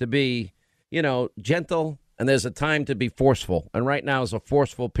time to be, gentle, and there's a time to be forceful. And right now is a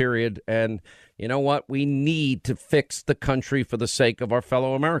forceful period, and you know what? We need to fix the country for the sake of our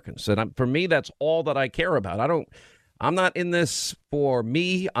fellow Americans. And for me, that's all that I care about. I'm not in this for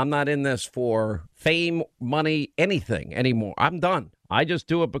me. I'm not in this for fame, money, anything anymore. I'm done. I just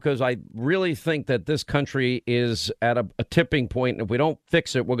do it because I really think that this country is at a tipping point. And if we don't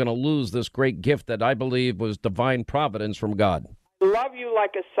fix it, we're going to lose this great gift that I believe was divine providence from God. Love you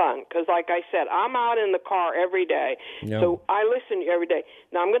like a son, because like I said, I'm out in the car every day, so I listen to you every day.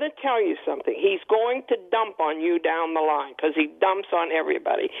 Now, I'm going to tell you something. He's going to dump on you down the line, because he dumps on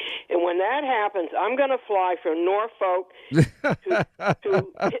everybody. And when that happens, I'm going to fly from Norfolk to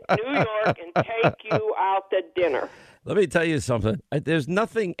New York and take you out to dinner. Let me tell you something. There's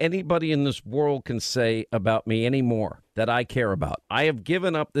nothing anybody in this world can say about me anymore that I care about. I have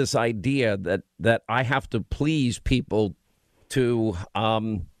given up this idea that I have to please people to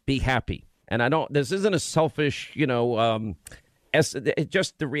be happy. And this isn't a selfish, just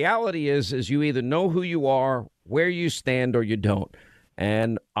the reality is you either know who you are, where you stand, or you don't.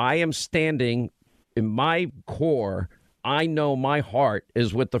 And I am standing in my core. I know my heart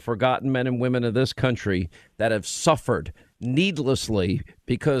is with the forgotten men and women of this country that have suffered needlessly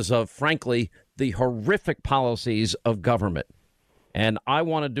because of, frankly, the horrific policies of government. And I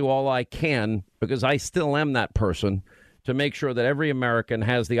want to do all I can, because I still am that person, to make sure that every American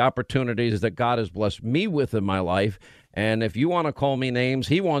has the opportunities that God has blessed me with in my life. And if you want to call me names,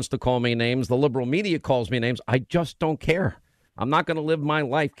 he wants to call me names, the liberal media calls me names, I just don't care. I'm not going to live my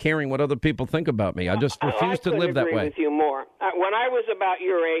life caring what other people think about me. I just refuse to live that way. I agree with you more. When I was about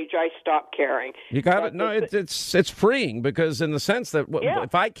your age, I stopped caring. You got it? No, it's freeing, because in the sense that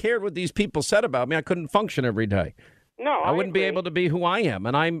if I cared what these people said about me, I couldn't function every day. No, I wouldn't be able to be who I am.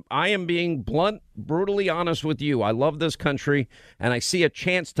 And I am being blunt, brutally honest with you. I love this country, and I see a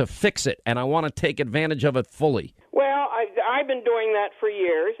chance to fix it, and I want to take advantage of it fully. Well, I've been doing that for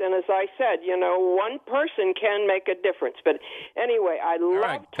years, and as I said, one person can make a difference. But anyway, I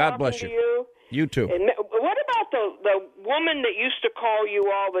love talking to you. You too. And what about the woman that used to call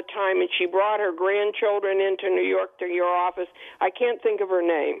you all the time, and she brought her grandchildren into New York to your office? I can't think of her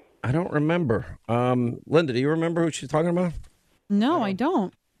name. I don't remember. Linda, do you remember who she's talking about? No, I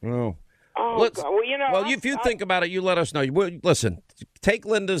don't. No. Oh, well, if you think about it, you let us know. Listen, take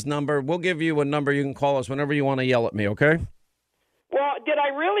Linda's number. We'll give you a number. You can call us whenever you want to yell at me, okay? Well, did I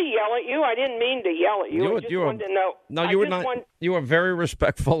really yell at you? I didn't mean to yell at you. I just wanted to know. No, you were not. You were very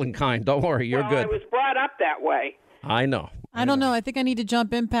respectful and kind. Don't worry. You're good. I was brought up that way. I know. I don't know. I think I need to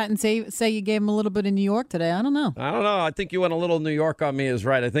jump in, Pat, and say you gave him a little bit in New York today. I don't know. I think you went a little New York on me is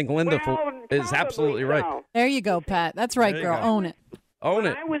right. I think Linda is absolutely right. There you go, Pat. That's right, girl. Own it. Own it.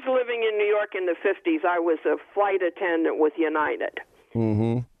 When I was living in New York in the 50s, I was a flight attendant with United.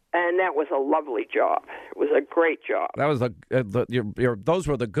 Mm-hmm. And that was a lovely job. It was a great job. That was those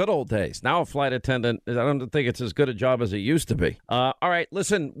were the good old days. Now a flight attendant, I don't think it's as good a job as it used to be. All right,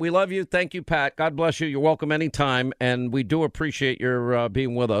 listen, we love you. Thank you, Pat. God bless you. You're welcome anytime, and we do appreciate your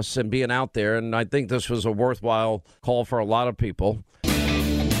being with us and being out there. And I think this was a worthwhile call for a lot of people.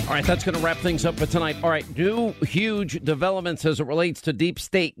 All right, that's going to wrap things up for tonight. All right, new huge developments as it relates to Deep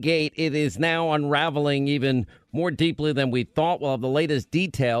State Gate. It is now unraveling even more deeply than we thought. We'll have the latest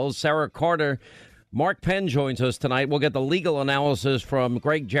details. Sarah Carter, Mark Penn joins us tonight. We'll get the legal analysis from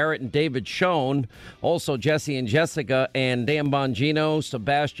Greg Jarrett and David Schoen. Also, Jesse and Jessica and Dan Bongino,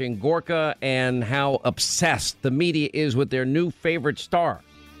 Sebastian Gorka, and how obsessed the media is with their new favorite star,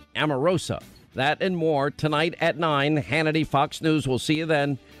 Omarosa. That and more tonight at 9. Hannity, Fox News. We'll see you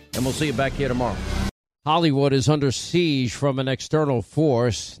then. And we'll see you back here tomorrow. Hollywood is under siege from an external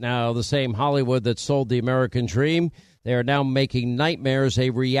force. Now, the same Hollywood that sold the American dream, they are now making nightmares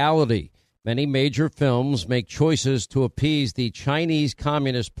a reality. Many major films make choices to appease the Chinese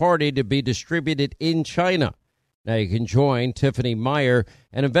Communist Party to be distributed in China. Now you can join Tiffany Meyer,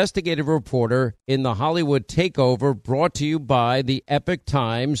 an investigative reporter in the Hollywood Takeover, brought to you by the Epoch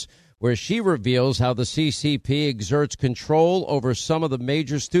Times, where she reveals how the CCP exerts control over some of the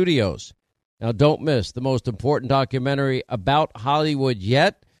major studios. Now don't miss the most important documentary about Hollywood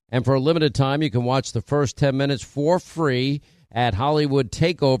yet, and for a limited time you can watch the first 10 minutes for free at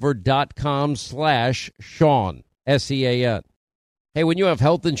HollywoodTakeover.com/Sean, S-E-A-N. Hey, when you have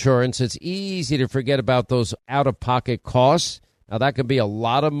health insurance, it's easy to forget about those out-of-pocket costs. Now, that can be a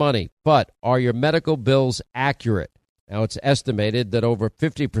lot of money, but are your medical bills accurate? Now, it's estimated that over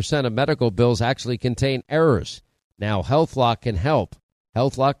 50% of medical bills actually contain errors. Now, HealthLock can help.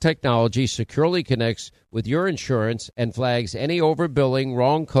 HealthLock technology securely connects with your insurance and flags any overbilling,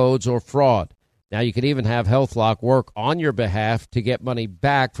 wrong codes, or fraud. Now, you can even have HealthLock work on your behalf to get money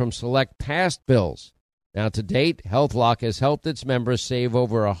back from select past bills. Now, to date, HealthLock has helped its members save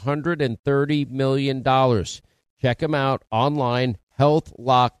over $130 million. Check them out online,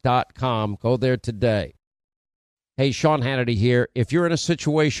 healthlock.com. Go there today. Hey, Sean Hannity here. If you're in a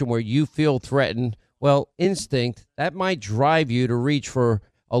situation where you feel threatened, well, instinct, that might drive you to reach for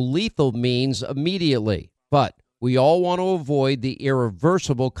a lethal means immediately. But we all want to avoid the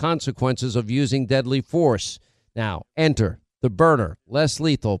irreversible consequences of using deadly force. Now, enter the Byrna, less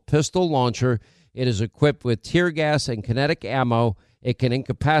lethal pistol launcher. It is equipped with tear gas and kinetic ammo. It can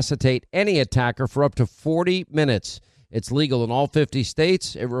incapacitate any attacker for up to 40 minutes. It's legal in all 50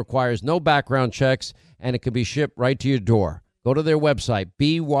 states. It requires no background checks, and it can be shipped right to your door. Go to their website,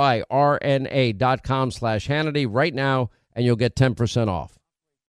 byrna.com/Hannity right now, and you'll get 10% off.